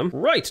shooting them.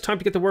 Right, time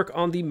to get to work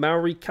on the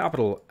Maori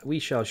capital. We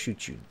shall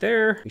shoot you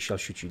there. We shall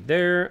shoot you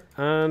there.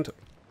 And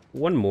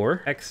 1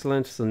 more.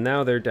 Excellent. So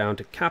now they're down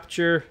to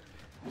capture.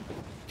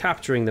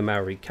 Capturing the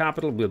Maori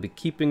capital. We'll be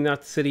keeping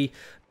that city.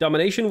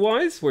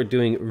 Domination-wise, we're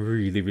doing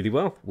really, really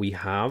well. We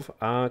have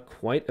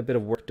quite a bit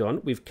of work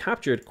done. We've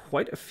captured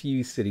quite a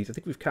few cities. I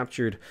think we've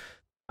captured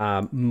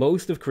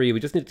most of Korea. We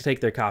just need to take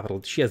their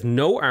capital. She has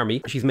no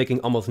army. She's making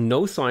almost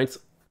no science.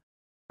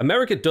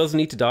 America does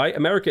need to die.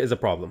 America is a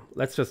problem.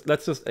 Let's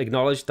just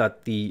acknowledge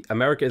that the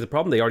America is a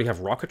problem. They already have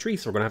rocketry,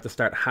 so we're going to have to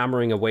start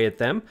hammering away at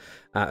them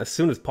as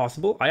soon as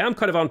possible. I am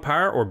kind of on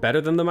par or better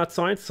than them at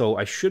science, so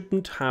I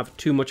shouldn't have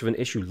too much of an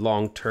issue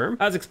long term.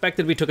 As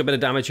expected, we took a bit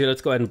of damage here.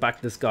 Let's go ahead and back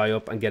this guy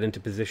up and get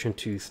into position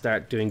to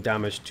start doing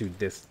damage to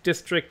this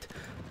district.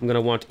 I'm going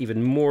to want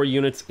even more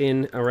units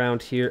in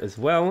around here as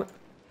well.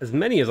 As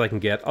many as I can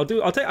get.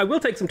 I will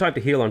take some time to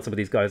heal on some of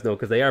these guys though,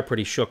 because they are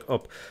pretty shook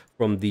up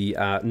from the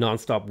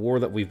non-stop war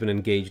that we've been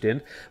engaged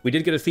in. We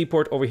did get a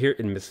seaport over here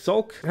in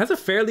Misulk. It has a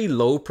fairly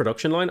low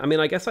production line. I mean,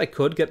 I guess I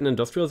could get an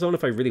industrial zone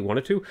if I really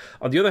wanted to.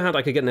 On the other hand,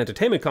 I could get an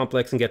entertainment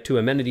complex and get 2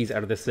 amenities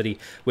out of this city,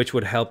 which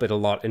would help it a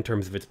lot in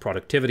terms of its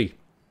productivity.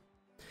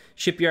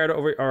 Shipyard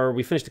or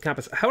we finished the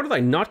campus. How did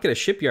I not get a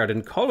shipyard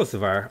in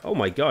Kosovar? Oh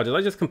my god, did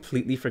I just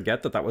completely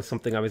forget that that was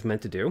something I was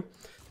meant to do?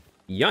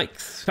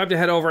 Yikes. Time to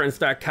head over and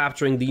start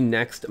capturing the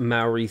next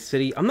Maori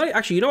city. I'm not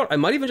actually, you know what? I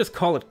might even just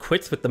call it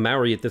quits with the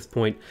Maori at this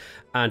point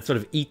and sort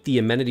of eat the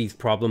amenities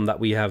problem that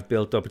we have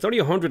built up. It's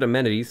only 100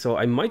 amenities, so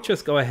I might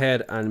just go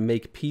ahead and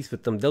make peace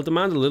with them. They'll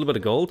demand a little bit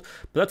of gold,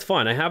 but that's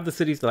fine. I have the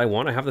cities that I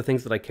want. I have the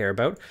things that I care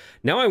about.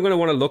 Now I'm going to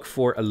want to look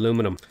for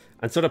aluminum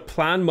and sort of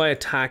plan my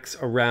attacks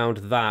around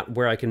that,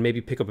 where I can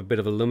maybe pick up a bit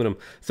of aluminum.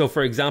 So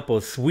for example,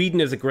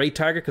 Sweden is a great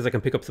target because I can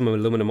pick up some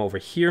aluminum over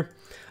here.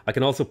 I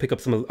can also pick up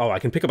some, I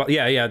can pick up,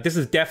 yeah, this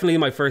is definitely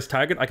my first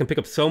target. I can pick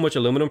up so much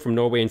aluminum from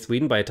Norway and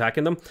Sweden by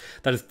attacking them.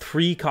 That is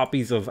 3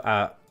 copies of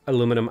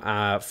aluminum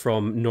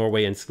from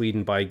Norway and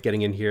Sweden by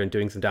getting in here and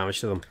doing some damage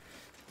to them.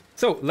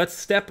 So let's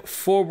step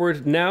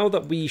forward now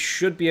that we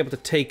should be able to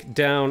take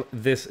down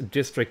this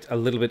district a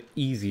little bit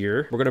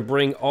easier. We're going to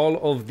bring all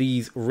of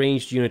these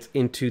ranged units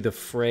into the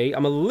fray.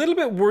 I'm a little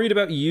bit worried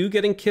about you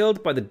getting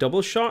killed by the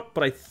double shot,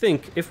 but I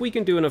think if we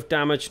can do enough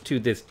damage to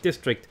this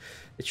district,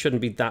 it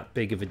shouldn't be that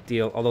big of a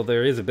deal, although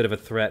there is a bit of a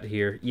threat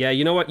here. Yeah,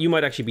 you know what? You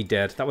might actually be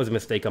dead. That was a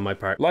mistake on my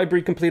part.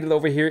 Library completed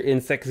over here in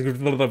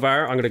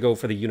Sekzgvar. I'm going to go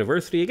for the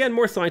university. Again,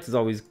 more science is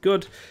always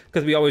good,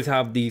 because we always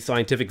have the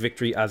scientific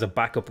victory as a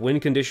backup win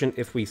condition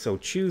if we so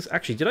choose.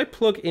 Actually, did I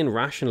plug in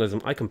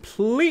rationalism? I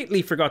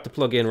completely forgot to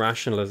plug in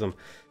rationalism.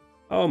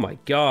 Oh my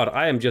god,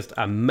 I am just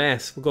a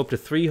mess. We'll go up to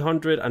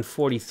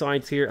 340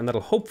 science here, and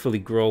that'll hopefully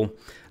grow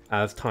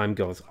as time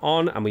goes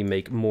on and we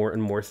make more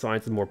and more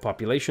science and more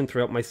population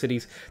throughout my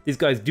cities. These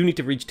guys do need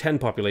to reach 10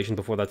 population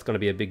before that's going to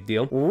be a big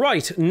deal.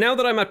 Right, now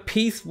that I'm at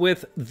peace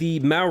with the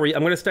Maori,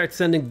 I'm going to start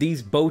sending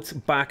these boats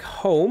back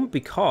home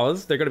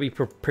because they're going to be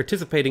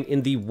participating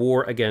in the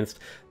war against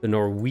the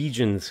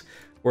Norwegians.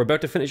 We're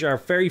about to finish our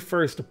very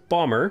first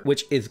bomber,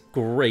 which is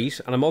great.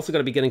 And I'm also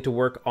going to be getting to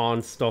work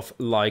on stuff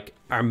like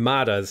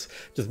armadas,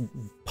 just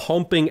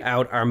pumping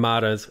out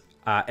armadas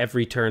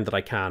every turn that I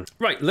can.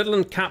 Right, little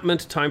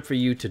encampment, time for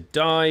you to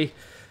die.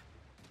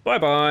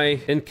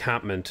 Bye-bye.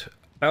 Encampment.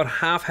 About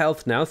half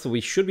health now, so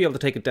we should be able to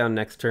take it down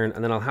next turn,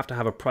 and then I'll have to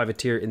have a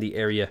privateer in the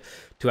area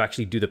to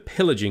actually do the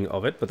pillaging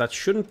of it, but that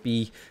shouldn't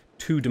be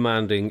too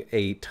demanding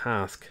a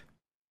task.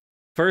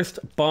 First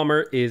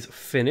bomber is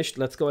finished.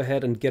 Let's go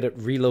ahead and get it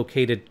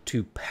relocated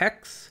to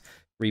Pex.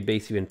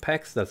 Rebase you in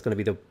Pex. That's going to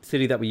be the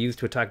city that we use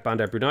to attack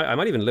Bandar Brunei. I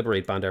might even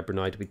liberate Bandar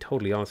Brunei, to be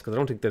totally honest, because I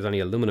don't think there's any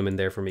aluminum in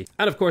there for me.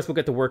 And of course, we'll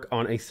get to work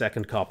on a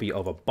second copy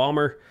of a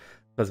bomber,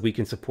 because we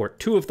can support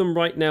 2 of them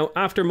right now.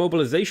 After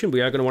mobilization,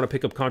 we are going to want to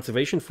pick up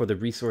conservation for the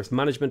resource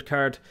management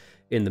card.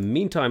 In the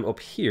meantime, up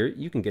here,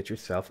 you can get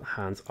yourself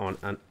hands on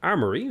an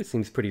armory. It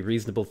seems a pretty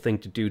reasonable thing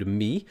to do to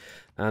me.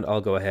 And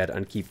I'll go ahead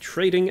and keep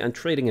trading and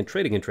trading and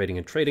trading and trading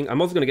and trading. I'm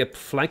also going to get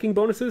flanking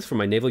bonuses for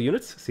my naval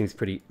units. Seems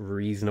pretty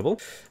reasonable.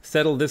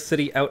 Settle this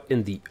city out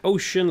in the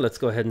ocean. Let's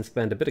go ahead and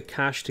spend a bit of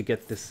cash to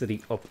get this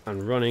city up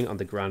and running on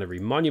the Granary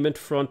Monument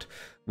front.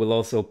 We'll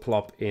also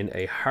plop in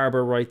a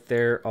harbour right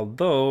there.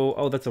 Although,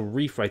 oh, that's a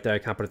reef right there. I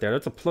can't put it there.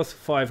 That's a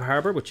 +5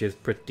 harbour, which is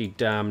pretty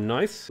damn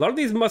nice. A lot of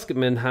these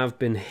musketmen have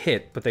been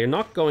hit, but they're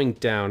not going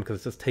down because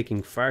it's just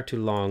taking far too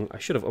long. I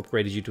should have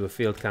upgraded you to a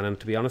field cannon,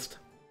 to be honest.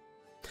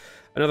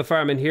 Another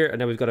farm in here, and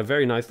now we've got a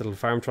very nice little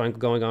farm triangle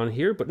going on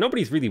here, but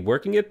nobody's really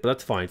working it, but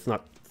that's fine. It's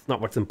not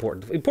what's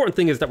important. The important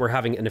thing is that we're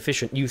having an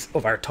efficient use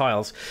of our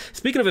tiles.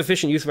 Speaking of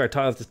efficient use of our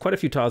tiles, there's quite a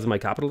few tiles in my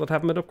capital that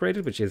haven't been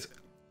upgraded, which is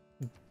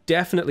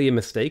definitely a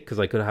mistake because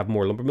I could have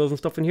more lumber mills and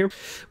stuff in here.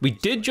 We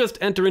did just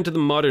enter into the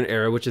modern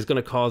era, which is going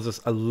to cause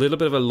us a little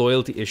bit of a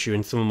loyalty issue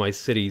in some of my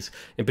cities,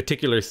 in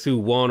particular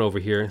Suwon over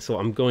here. So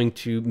I'm going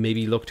to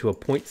maybe look to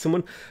appoint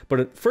someone.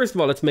 But first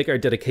of all, let's make our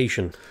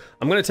dedication.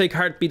 I'm going to take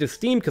Heartbeat of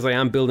Steam because I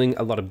am building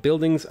a lot of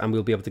buildings and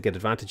we'll be able to get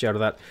advantage out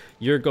of that.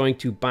 You're going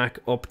to back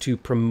up to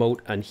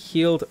Promote and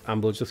Healed,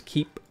 and we'll just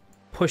keep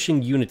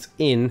pushing units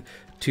in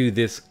to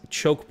this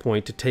choke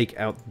point to take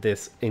out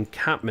this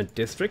encampment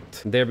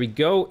district. There we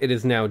go. It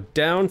is now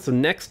down. So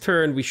next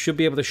turn, we should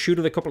be able to shoot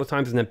it a couple of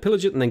times and then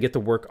pillage it and then get to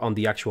work on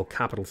the actual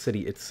capital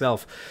city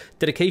itself.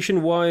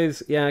 Dedication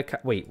wise, yeah,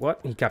 wait, what?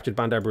 He captured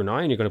Bandar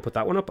Brunei and you're going to put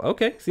that one up?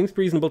 Okay, seems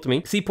reasonable to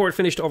me. Seaport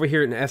finished over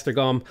here in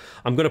Esztergom.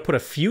 I'm going to put a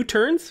few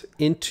turns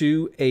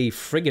into a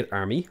frigate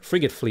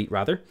fleet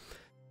rather.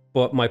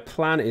 But my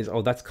plan is,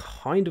 oh, that's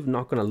kind of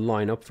not going to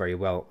line up very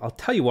well. I'll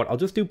tell you what, I'll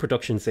just do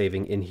production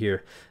saving in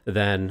here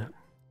then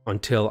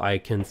until I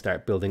can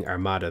start building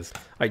armadas.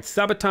 All right,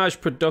 sabotage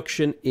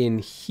production in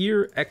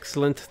here.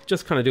 Excellent.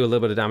 Just kind of do a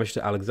little bit of damage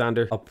to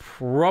Alexander. I'll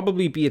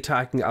probably be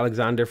attacking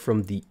Alexander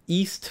from the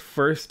east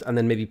first and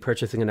then maybe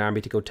purchasing an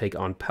army to go take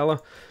on Pella.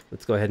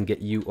 Let's go ahead and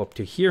get you up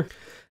to here.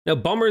 Now,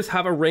 bombers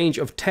have a range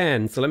of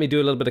 10, so let me do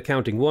a little bit of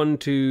counting. 1,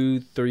 2,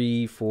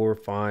 3, 4,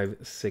 5,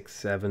 6,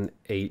 7,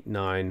 8,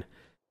 9,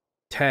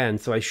 10.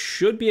 So I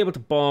should be able to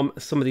bomb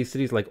some of these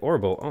cities like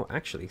Orbo. Oh,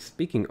 actually,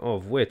 speaking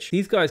of which,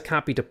 these guys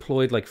can't be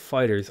deployed like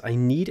fighters. I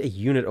need a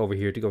unit over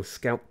here to go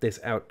scout this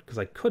out because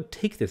I could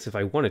take this if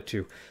I wanted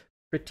to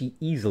pretty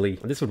easily.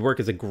 This would work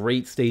as a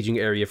great staging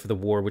area for the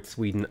war with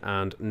Sweden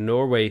and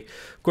Norway.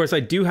 Of course, I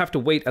do have to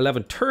wait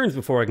 11 turns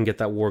before I can get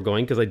that war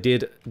going because I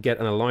did get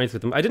an alliance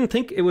with them. I didn't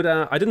think it would.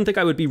 I didn't think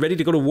I would be ready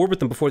to go to war with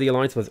them before the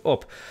alliance was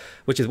up,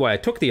 which is why I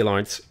took the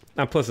alliance.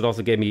 And plus, it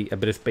also gave me a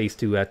bit of space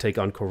to take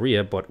on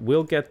Korea, but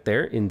we'll get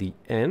there in the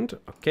end.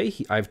 Okay,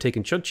 I've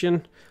taken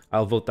Chuncheon.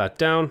 I'll vote that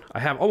down. I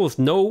have almost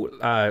no,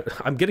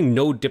 I'm getting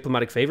no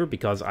diplomatic favor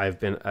because I've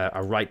been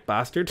a right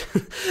bastard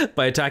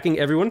by attacking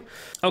everyone.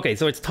 Okay,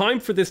 so it's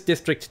time for this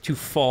district to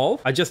fall.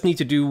 I just need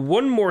to do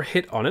one more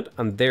hit on it,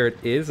 and there it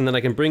is. And then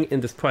I can bring in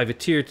this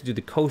privateer to do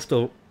the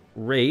coastal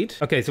raid.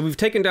 Okay, so we've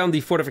taken down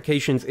the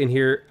fortifications in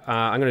here.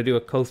 I'm going to do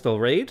a coastal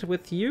raid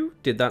with you.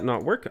 Did that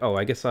not work? Oh,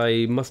 I guess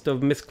I must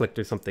have misclicked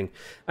or something.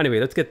 Anyway,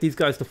 let's get these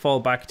guys to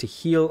fall back to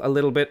heal a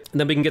little bit. And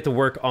then we can get to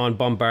work on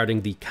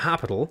bombarding the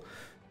capital.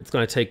 It's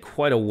going to take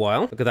quite a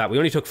while. Look at that. We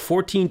only took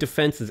 14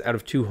 defenses out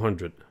of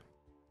 200.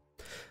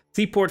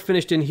 Seaport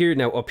finished in here.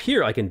 Now up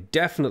here, I can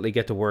definitely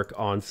get to work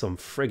on some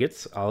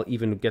frigates. I'll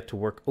even get to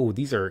work... Oh,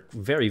 these are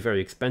very, very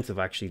expensive,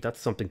 actually.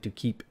 That's something to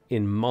keep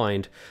in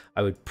mind.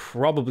 I would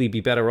probably be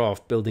better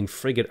off building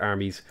frigate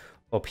armies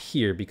up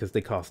here because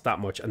they cost that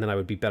much. And then I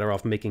would be better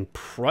off making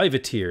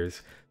privateer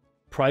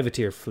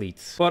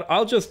fleets. But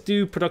I'll just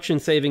do production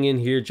saving in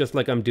here just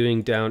like I'm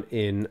doing down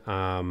in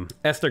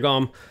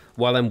Esztergom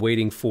while I'm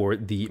waiting for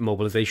the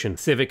mobilization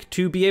civic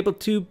to be able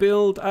to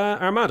build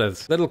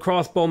armadas. Little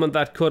crossbowman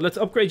that could. Let's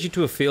upgrade you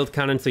to a field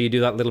cannon so you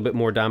do that little bit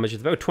more damage.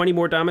 It's about 20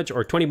 more damage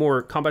or 20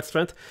 more combat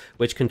strength,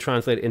 which can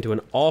translate into an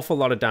awful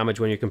lot of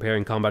damage when you're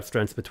comparing combat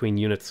strengths between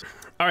units.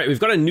 All right, we've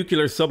got a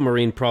nuclear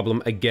submarine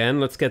problem again.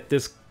 Let's get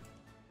this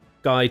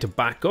guy to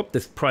back up,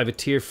 this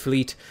privateer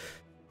fleet,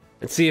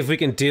 and see if we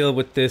can deal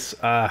with this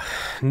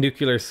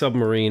nuclear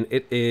submarine.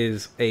 It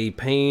is a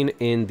pain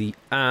in the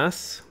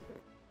ass,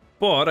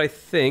 but I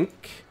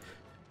think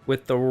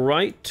with the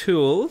right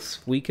tools,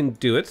 we can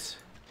do it.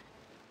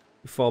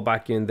 We fall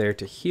back in there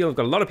to heal. I've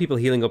got a lot of people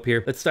healing up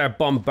here. Let's start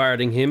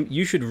bombarding him.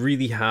 You should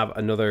really have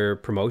another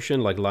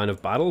promotion like line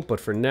of battle, but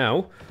for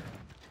now,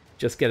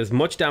 just get as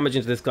much damage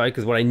into this guy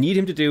because what I need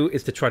him to do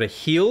is to try to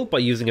heal by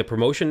using a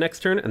promotion next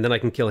turn, and then I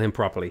can kill him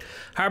properly.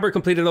 Harbor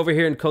completed over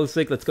here in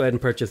Kosig. Let's go ahead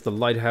and purchase the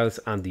lighthouse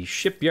and the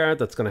shipyard.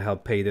 That's going to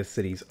help pay this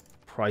city's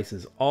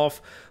prices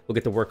off. We'll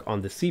get to work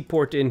on the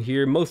seaport in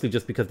here, mostly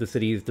just because the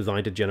city is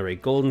designed to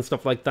generate gold and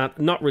stuff like that.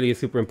 Not really a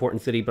super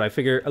important city, but I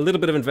figure a little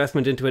bit of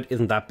investment into it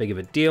isn't that big of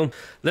a deal.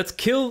 Let's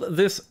kill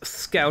this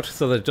scout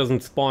so that it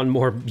doesn't spawn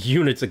more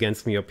units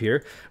against me up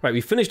here. Right, we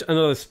finished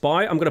another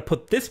spy. I'm going to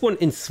put this one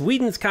in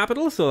Sweden's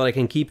capital so that I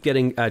can keep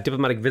getting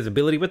diplomatic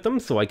visibility with them,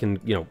 so I can,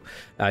 you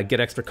know,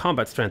 get extra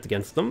combat strength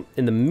against them.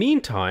 In the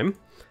meantime,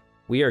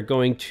 we are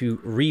going to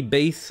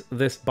rebase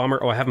this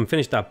bomber. Oh, I haven't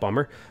finished that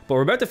bomber, but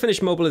we're about to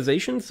finish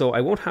mobilization, so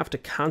I won't have to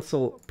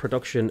cancel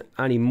production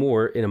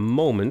anymore in a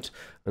moment,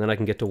 and then I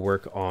can get to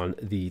work on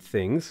the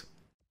things.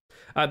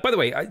 By the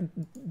way,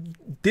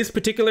 this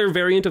particular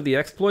variant of the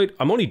exploit,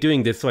 I'm only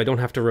doing this so I don't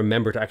have to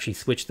remember to actually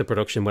switch the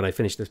production when I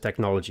finish this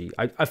technology.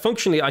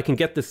 Functionally, I can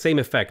get the same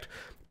effect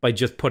by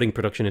just putting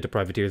production into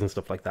privateers and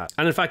stuff like that.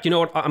 And in fact, you know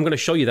what? I'm going to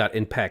show you that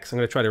in PEX. I'm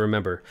going to try to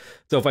remember.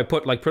 So if I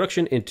put like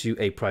production into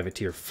a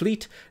privateer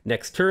fleet,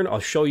 next turn,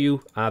 I'll show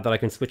you that I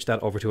can switch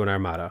that over to an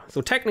armada.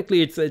 So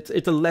technically, it's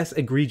a less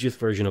egregious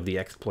version of the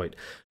exploit.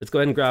 Let's go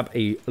ahead and grab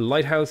a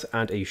lighthouse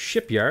and a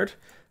shipyard.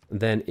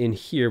 Then in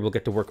here, we'll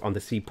get to work on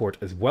the seaport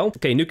as well.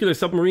 Okay, nuclear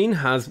submarine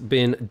has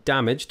been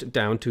damaged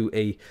down to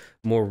a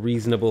more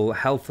reasonable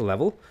health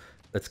level.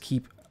 Let's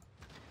keep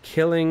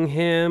killing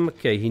him.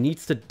 Okay, he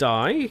needs to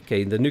die.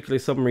 Okay, the nuclear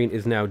submarine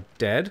is now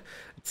dead.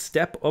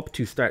 Step up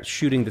to start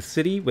shooting the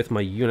city with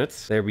my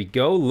units. There we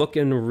go.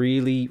 Looking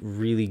really,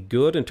 really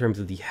good in terms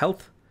of the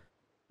health.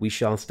 We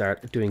shall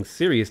start doing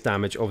serious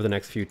damage over the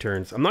next few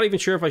turns. I'm not even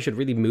sure if I should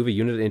really move a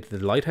unit into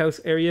the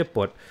lighthouse area,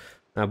 but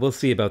we'll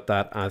see about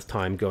that as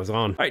time goes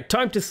on. All right,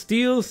 time to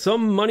steal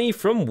some money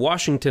from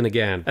Washington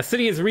again. A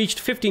city has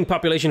reached 15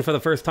 population for the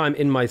first time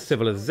in my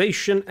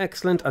civilization.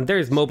 Excellent. And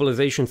there's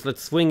mobilization. So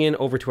let's swing in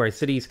over to our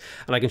cities.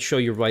 And I can show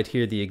you right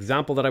here the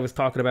example that I was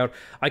talking about.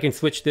 I can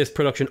switch this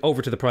production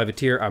over to the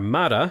privateer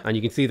armada. And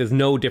you can see there's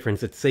no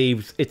difference. It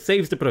saves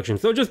the production.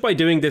 So just by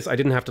doing this, I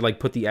didn't have to like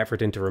put the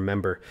effort in to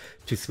remember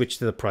to switch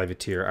to the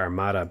privateer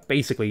armada.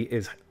 Basically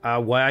is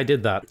why I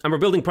did that. And we're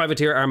building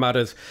privateer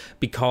armadas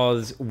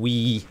because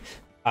we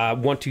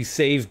want to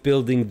save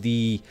building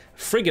the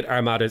frigate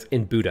armadas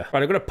in Buda.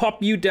 Right, I'm going to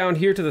pop you down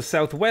here to the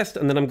southwest,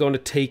 and then I'm going to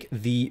take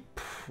the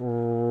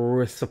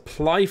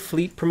supply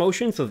fleet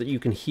promotion so that you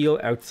can heal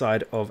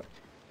outside of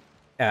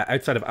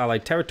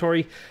Allied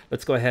territory.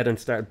 Let's go ahead and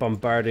start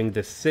bombarding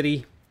this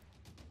city.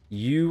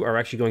 You are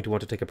actually going to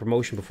want to take a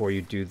promotion before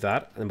you do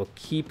that. And we'll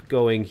keep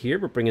going here.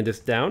 We're bringing this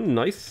down.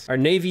 Nice. Our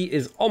navy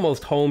is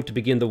almost home to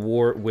begin the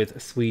war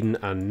with Sweden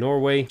and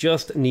Norway.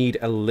 Just need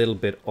a little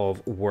bit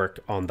of work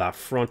on that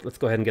front. Let's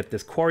go ahead and get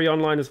this quarry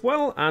online as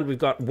well. And we've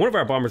got one of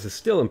our bombers is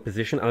still in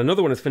position and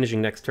another one is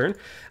finishing next turn.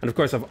 And of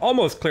course, I've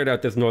almost cleared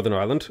out this Northern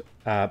Ireland.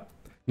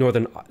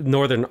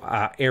 Northern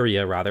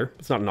area, rather.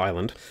 It's not an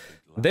island.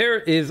 There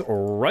is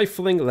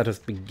rifling. Let us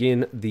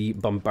begin the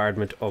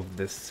bombardment of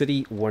the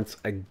city once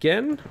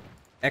again.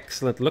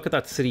 Excellent. Look at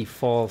that city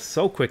fall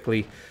so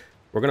quickly.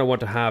 We're going to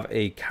want to have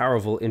a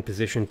caravel in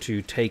position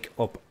to take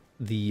up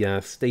the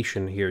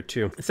station here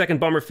too. Second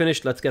bomber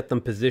finished. Let's get them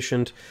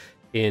positioned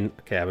in...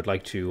 Okay, I would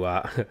like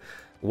to...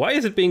 Why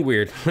is it being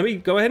weird? Let me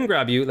go ahead and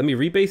grab you. Let me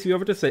rebase you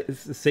over to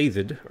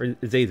Zazid, or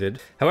Zazid,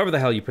 however the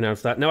hell you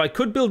pronounce that. Now, I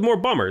could build more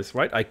bombers,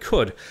 right? I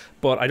could,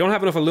 but I don't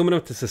have enough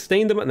aluminum to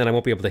sustain them, and then I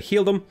won't be able to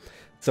heal them.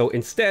 So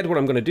instead, what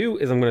I'm going to do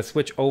is I'm going to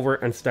switch over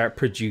and start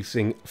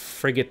producing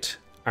frigate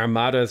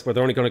armadas, where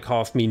they're only going to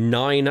cost me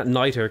 9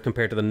 niter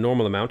compared to the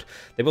normal amount.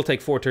 They will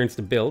take 4 turns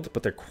to build,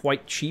 but they're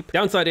quite cheap.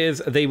 Downside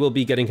is they will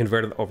be getting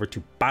converted over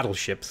to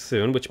battleships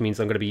soon, which means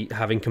I'm going to be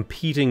having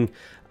competing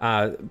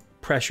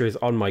pressures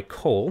on my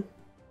coal.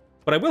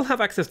 But I will have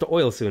access to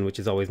oil soon, which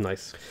is always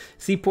nice.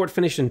 Seaport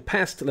finished in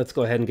Pest. Let's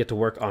go ahead and get to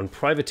work on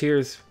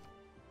privateers.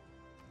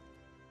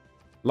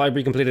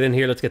 Library completed in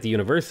here. Let's get the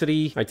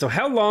university. All right, so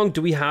how long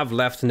do we have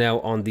left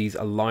now on these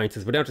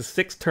alliances? We're down to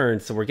 6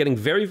 turns, so we're getting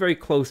very, very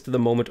close to the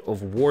moment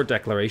of war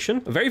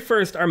declaration. The very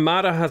first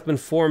armada has been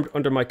formed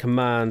under my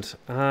command.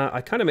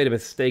 I kind of made a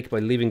mistake by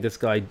leaving this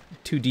guy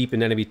too deep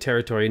in enemy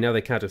territory. Now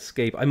they can't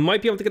escape. I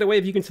might be able to get away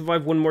if you can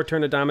survive 1 more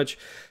turn of damage.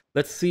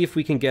 Let's see if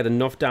we can get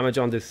enough damage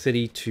on this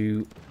city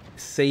to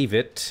save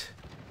it.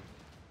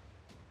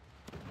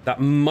 That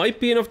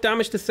might be enough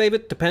damage to save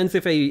it. Depends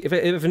if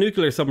a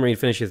nuclear submarine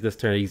finishes this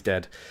turn, he's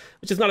dead.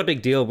 Which is not a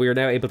big deal. We are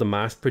now able to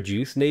mass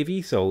produce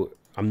navy, so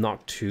I'm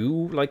not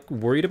too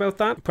worried about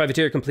that.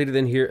 Privateer completed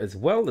in here as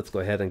well. Let's go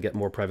ahead and get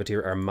more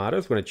privateer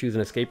armadas. We're going to choose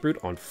an escape route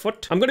on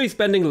foot. I'm going to be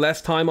spending less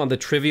time on the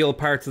trivial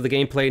parts of the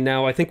gameplay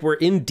now. I think we're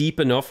in deep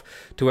enough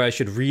to where I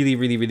should really,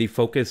 really, really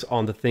focus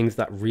on the things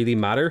that really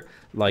matter,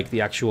 like the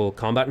actual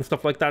combat and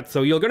stuff like that.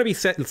 So you're going to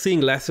be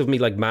seeing less of me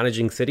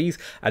managing cities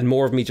and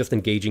more of me just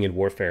engaging in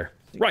warfare.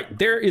 Right,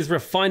 there is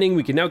refining.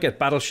 We can now get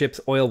battleships,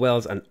 oil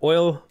wells, and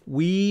oil.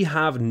 We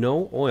have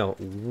no oil.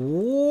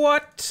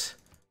 What?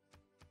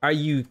 Are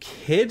you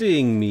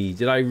kidding me?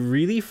 Did I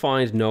really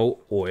find no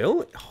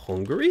oil?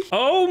 Hungary?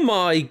 Oh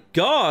my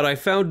god, I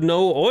found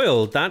no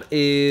oil. That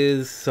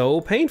is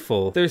so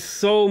painful. There's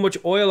so much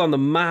oil on the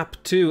map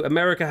too.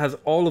 America has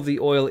all of the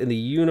oil in the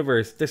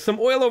universe. There's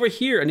some oil over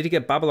here. I need to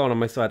get Babylon on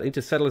my side. I need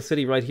to settle a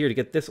city right here to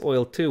get this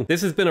oil too.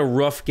 This has been a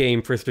rough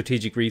game for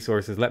strategic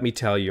resources, let me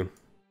tell you.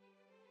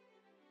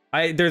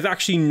 There's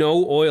actually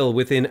no oil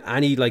within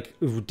any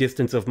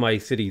distance of my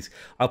cities.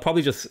 I'll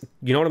probably just,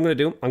 you know what I'm going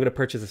to do? I'm going to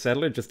purchase a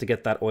settler just to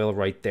get that oil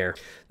right there.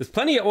 There's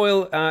plenty of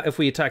oil if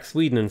we attack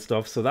Sweden and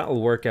stuff, so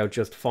that'll work out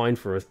just fine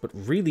for us, but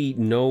really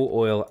no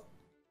oil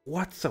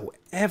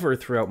whatsoever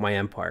throughout my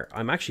empire.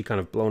 I'm actually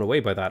kind of blown away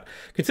by that.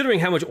 Considering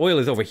how much oil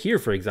is over here,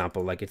 for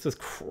example, it's just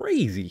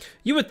crazy.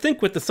 You would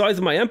think with the size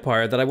of my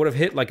empire that I would have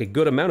hit a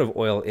good amount of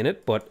oil in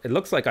it, but it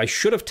looks like I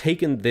should have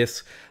taken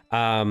this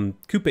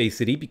Coupe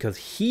city because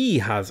he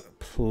has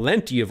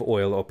plenty of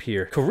oil up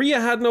here. Korea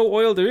had no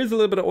oil. There is a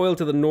little bit of oil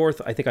to the north.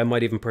 I think I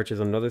might even purchase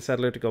another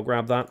settler to go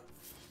grab that.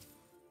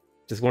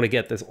 Just want to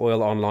get this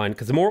oil online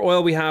because the more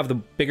oil we have, the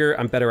bigger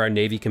and better our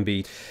navy can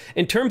be.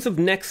 In terms of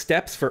next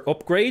steps for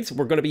upgrades,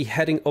 we're going to be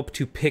heading up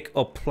to pick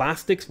up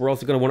plastics. We're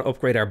also going to want to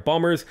upgrade our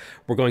bombers.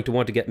 We're going to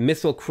want to get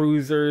missile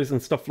cruisers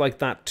and stuff like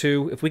that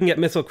too. If we can get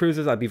missile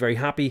cruisers, I'd be very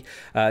happy.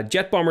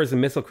 Jet bombers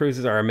and missile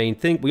cruisers are our main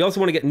thing. We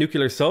also want to get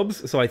nuclear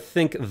subs, so I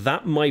think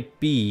that might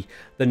be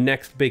the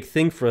next big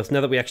thing for us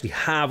now that we actually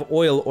have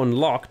oil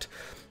unlocked.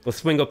 we'll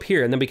swing up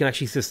here, and then we can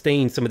actually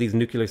sustain some of these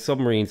nuclear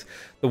submarines.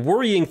 The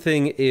worrying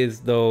thing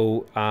is,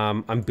 though,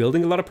 I'm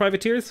building a lot of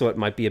privateers, so it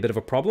might be a bit of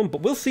a problem,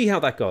 but we'll see how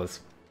that goes.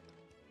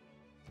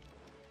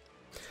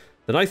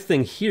 The nice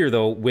thing here,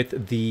 though,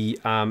 with the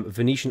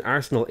Venetian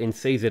arsenal in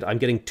Sazed, I'm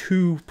getting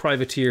 2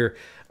 privateer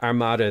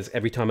armadas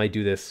every time I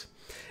do this.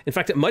 In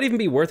fact, it might even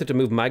be worth it to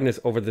move Magnus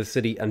over to the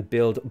city and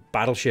build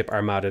battleship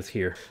armadas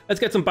here. Let's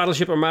get some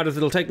battleship armadas.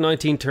 It'll take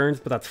 19 turns,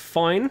 but that's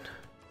fine.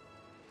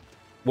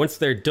 Once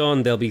they're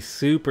done, they'll be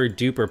super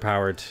duper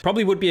powered.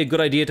 Probably would be a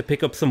good idea to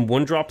pick up some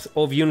 1-drops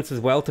of units as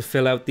well to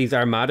fill out these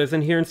armadas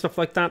in here and stuff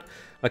like that.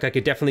 Like, I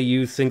could definitely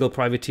use single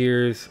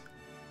privateers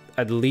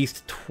at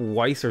least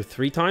twice or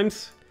 3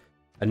 times.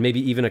 And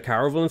maybe even a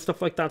caravel and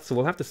stuff like that. So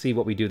we'll have to see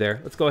what we do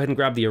there. Let's go ahead and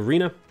grab the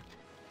arena.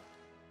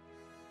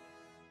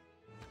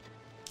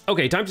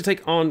 Okay, time to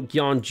take on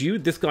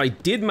Gyeongju. This guy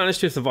did manage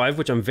to survive,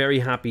 which I'm very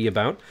happy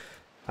about.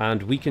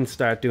 And we can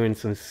start doing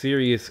some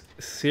serious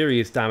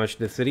damage to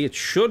the city. It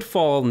should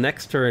fall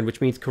next turn, which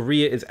means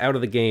Korea is out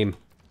of the game.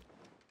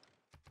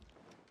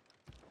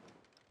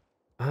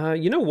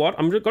 You know what?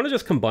 I'm going to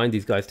just combine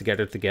these guys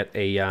together to get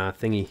a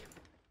thingy.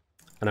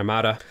 An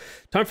armada.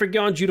 Time for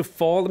Gyeongju to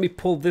fall. Let me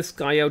pull this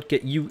guy out,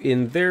 get you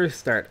in there,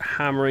 start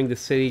hammering the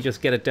city, just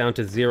get it down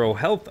to 0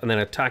 health, and then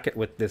attack it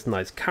with this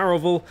nice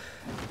caravel.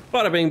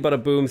 Bada bing,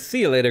 bada boom.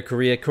 See you later,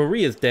 Korea.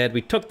 Korea's dead.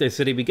 We took their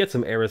city, we get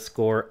some era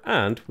score,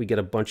 and we get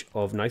a bunch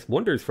of nice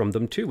wonders from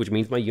them too, which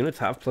means my units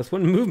have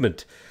 +1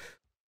 movement.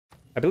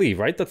 I believe,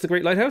 right? That's the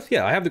Great Lighthouse?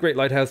 Yeah, I have the Great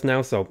Lighthouse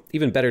now, so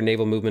even better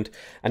naval movement.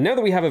 And now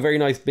that we have a very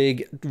nice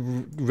big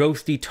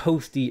roasty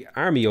toasty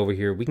army over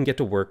here, we can get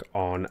to work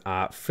on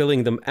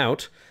filling them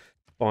out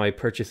by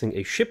purchasing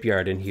a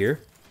shipyard in here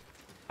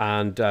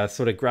and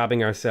sort of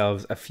grabbing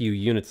ourselves a few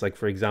units. Like,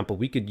 for example,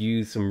 we could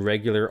use some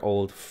regular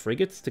old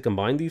frigates to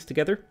combine these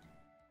together.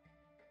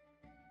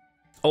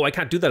 Oh, I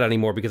can't do that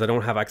anymore because I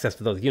don't have access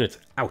to those units.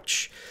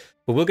 Ouch.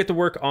 But we'll get to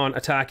work on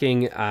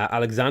attacking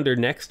Alexander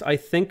next, I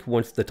think,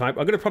 once the time...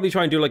 I'm going to probably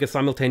try and do like a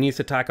simultaneous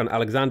attack on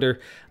Alexander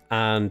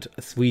and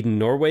Sweden,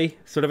 Norway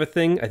sort of a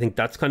thing. I think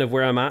that's kind of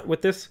where I'm at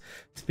with this.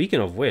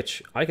 Speaking of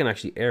which, I can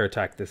actually air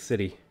attack this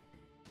city.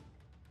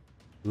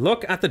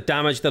 Look at the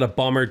damage that a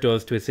bomber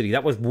does to a city.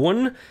 That was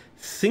one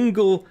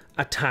single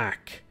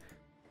attack.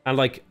 And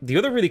like, the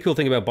other really cool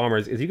thing about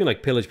bombers is you can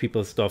like pillage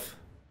people's stuff.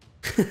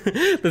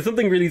 There's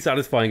something really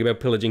satisfying about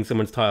pillaging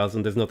someone's tiles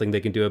and there's nothing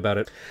they can do about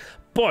it.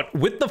 But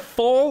with the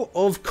fall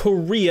of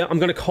Korea, I'm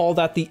going to call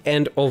that the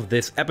end of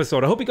this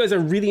episode. I hope you guys are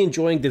really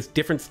enjoying this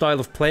different style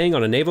of playing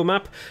on a naval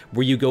map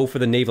where you go for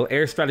the naval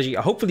air strategy.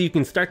 Hopefully you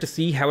can start to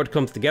see how it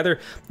comes together.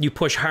 You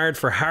push hard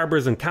for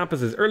harbors and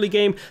campuses early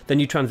game, then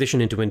you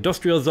transition into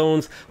industrial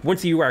zones.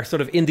 Once you are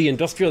sort of in the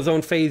industrial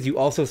zone phase, you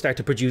also start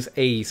to produce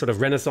a sort of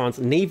renaissance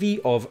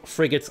navy of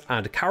frigates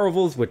and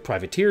caravels with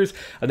privateers,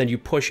 and then you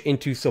push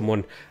into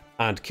someone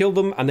and kill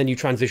them, and then you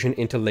transition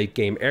into late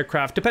game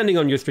aircraft, depending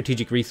on your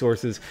strategic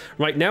resources.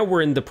 Right now,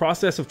 we're in the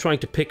process of trying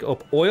to pick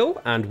up oil,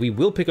 and we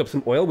will pick up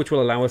some oil, which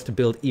will allow us to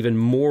build even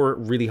more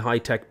really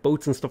high-tech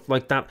boats and stuff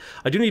like that.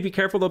 I do need to be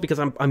careful, though, because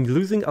I'm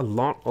losing a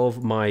lot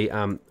of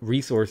my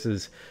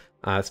resources,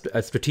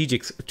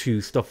 strategics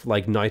to stuff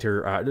like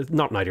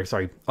not niter,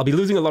 sorry. I'll be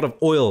losing a lot of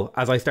oil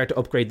as I start to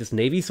upgrade this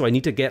navy, so I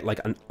need to get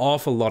like an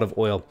awful lot of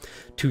oil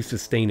to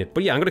sustain it.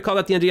 But yeah, I'm going to call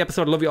that the end of the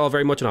episode. I love you all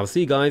very much, and I'll see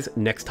you guys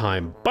next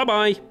time.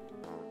 Bye-bye!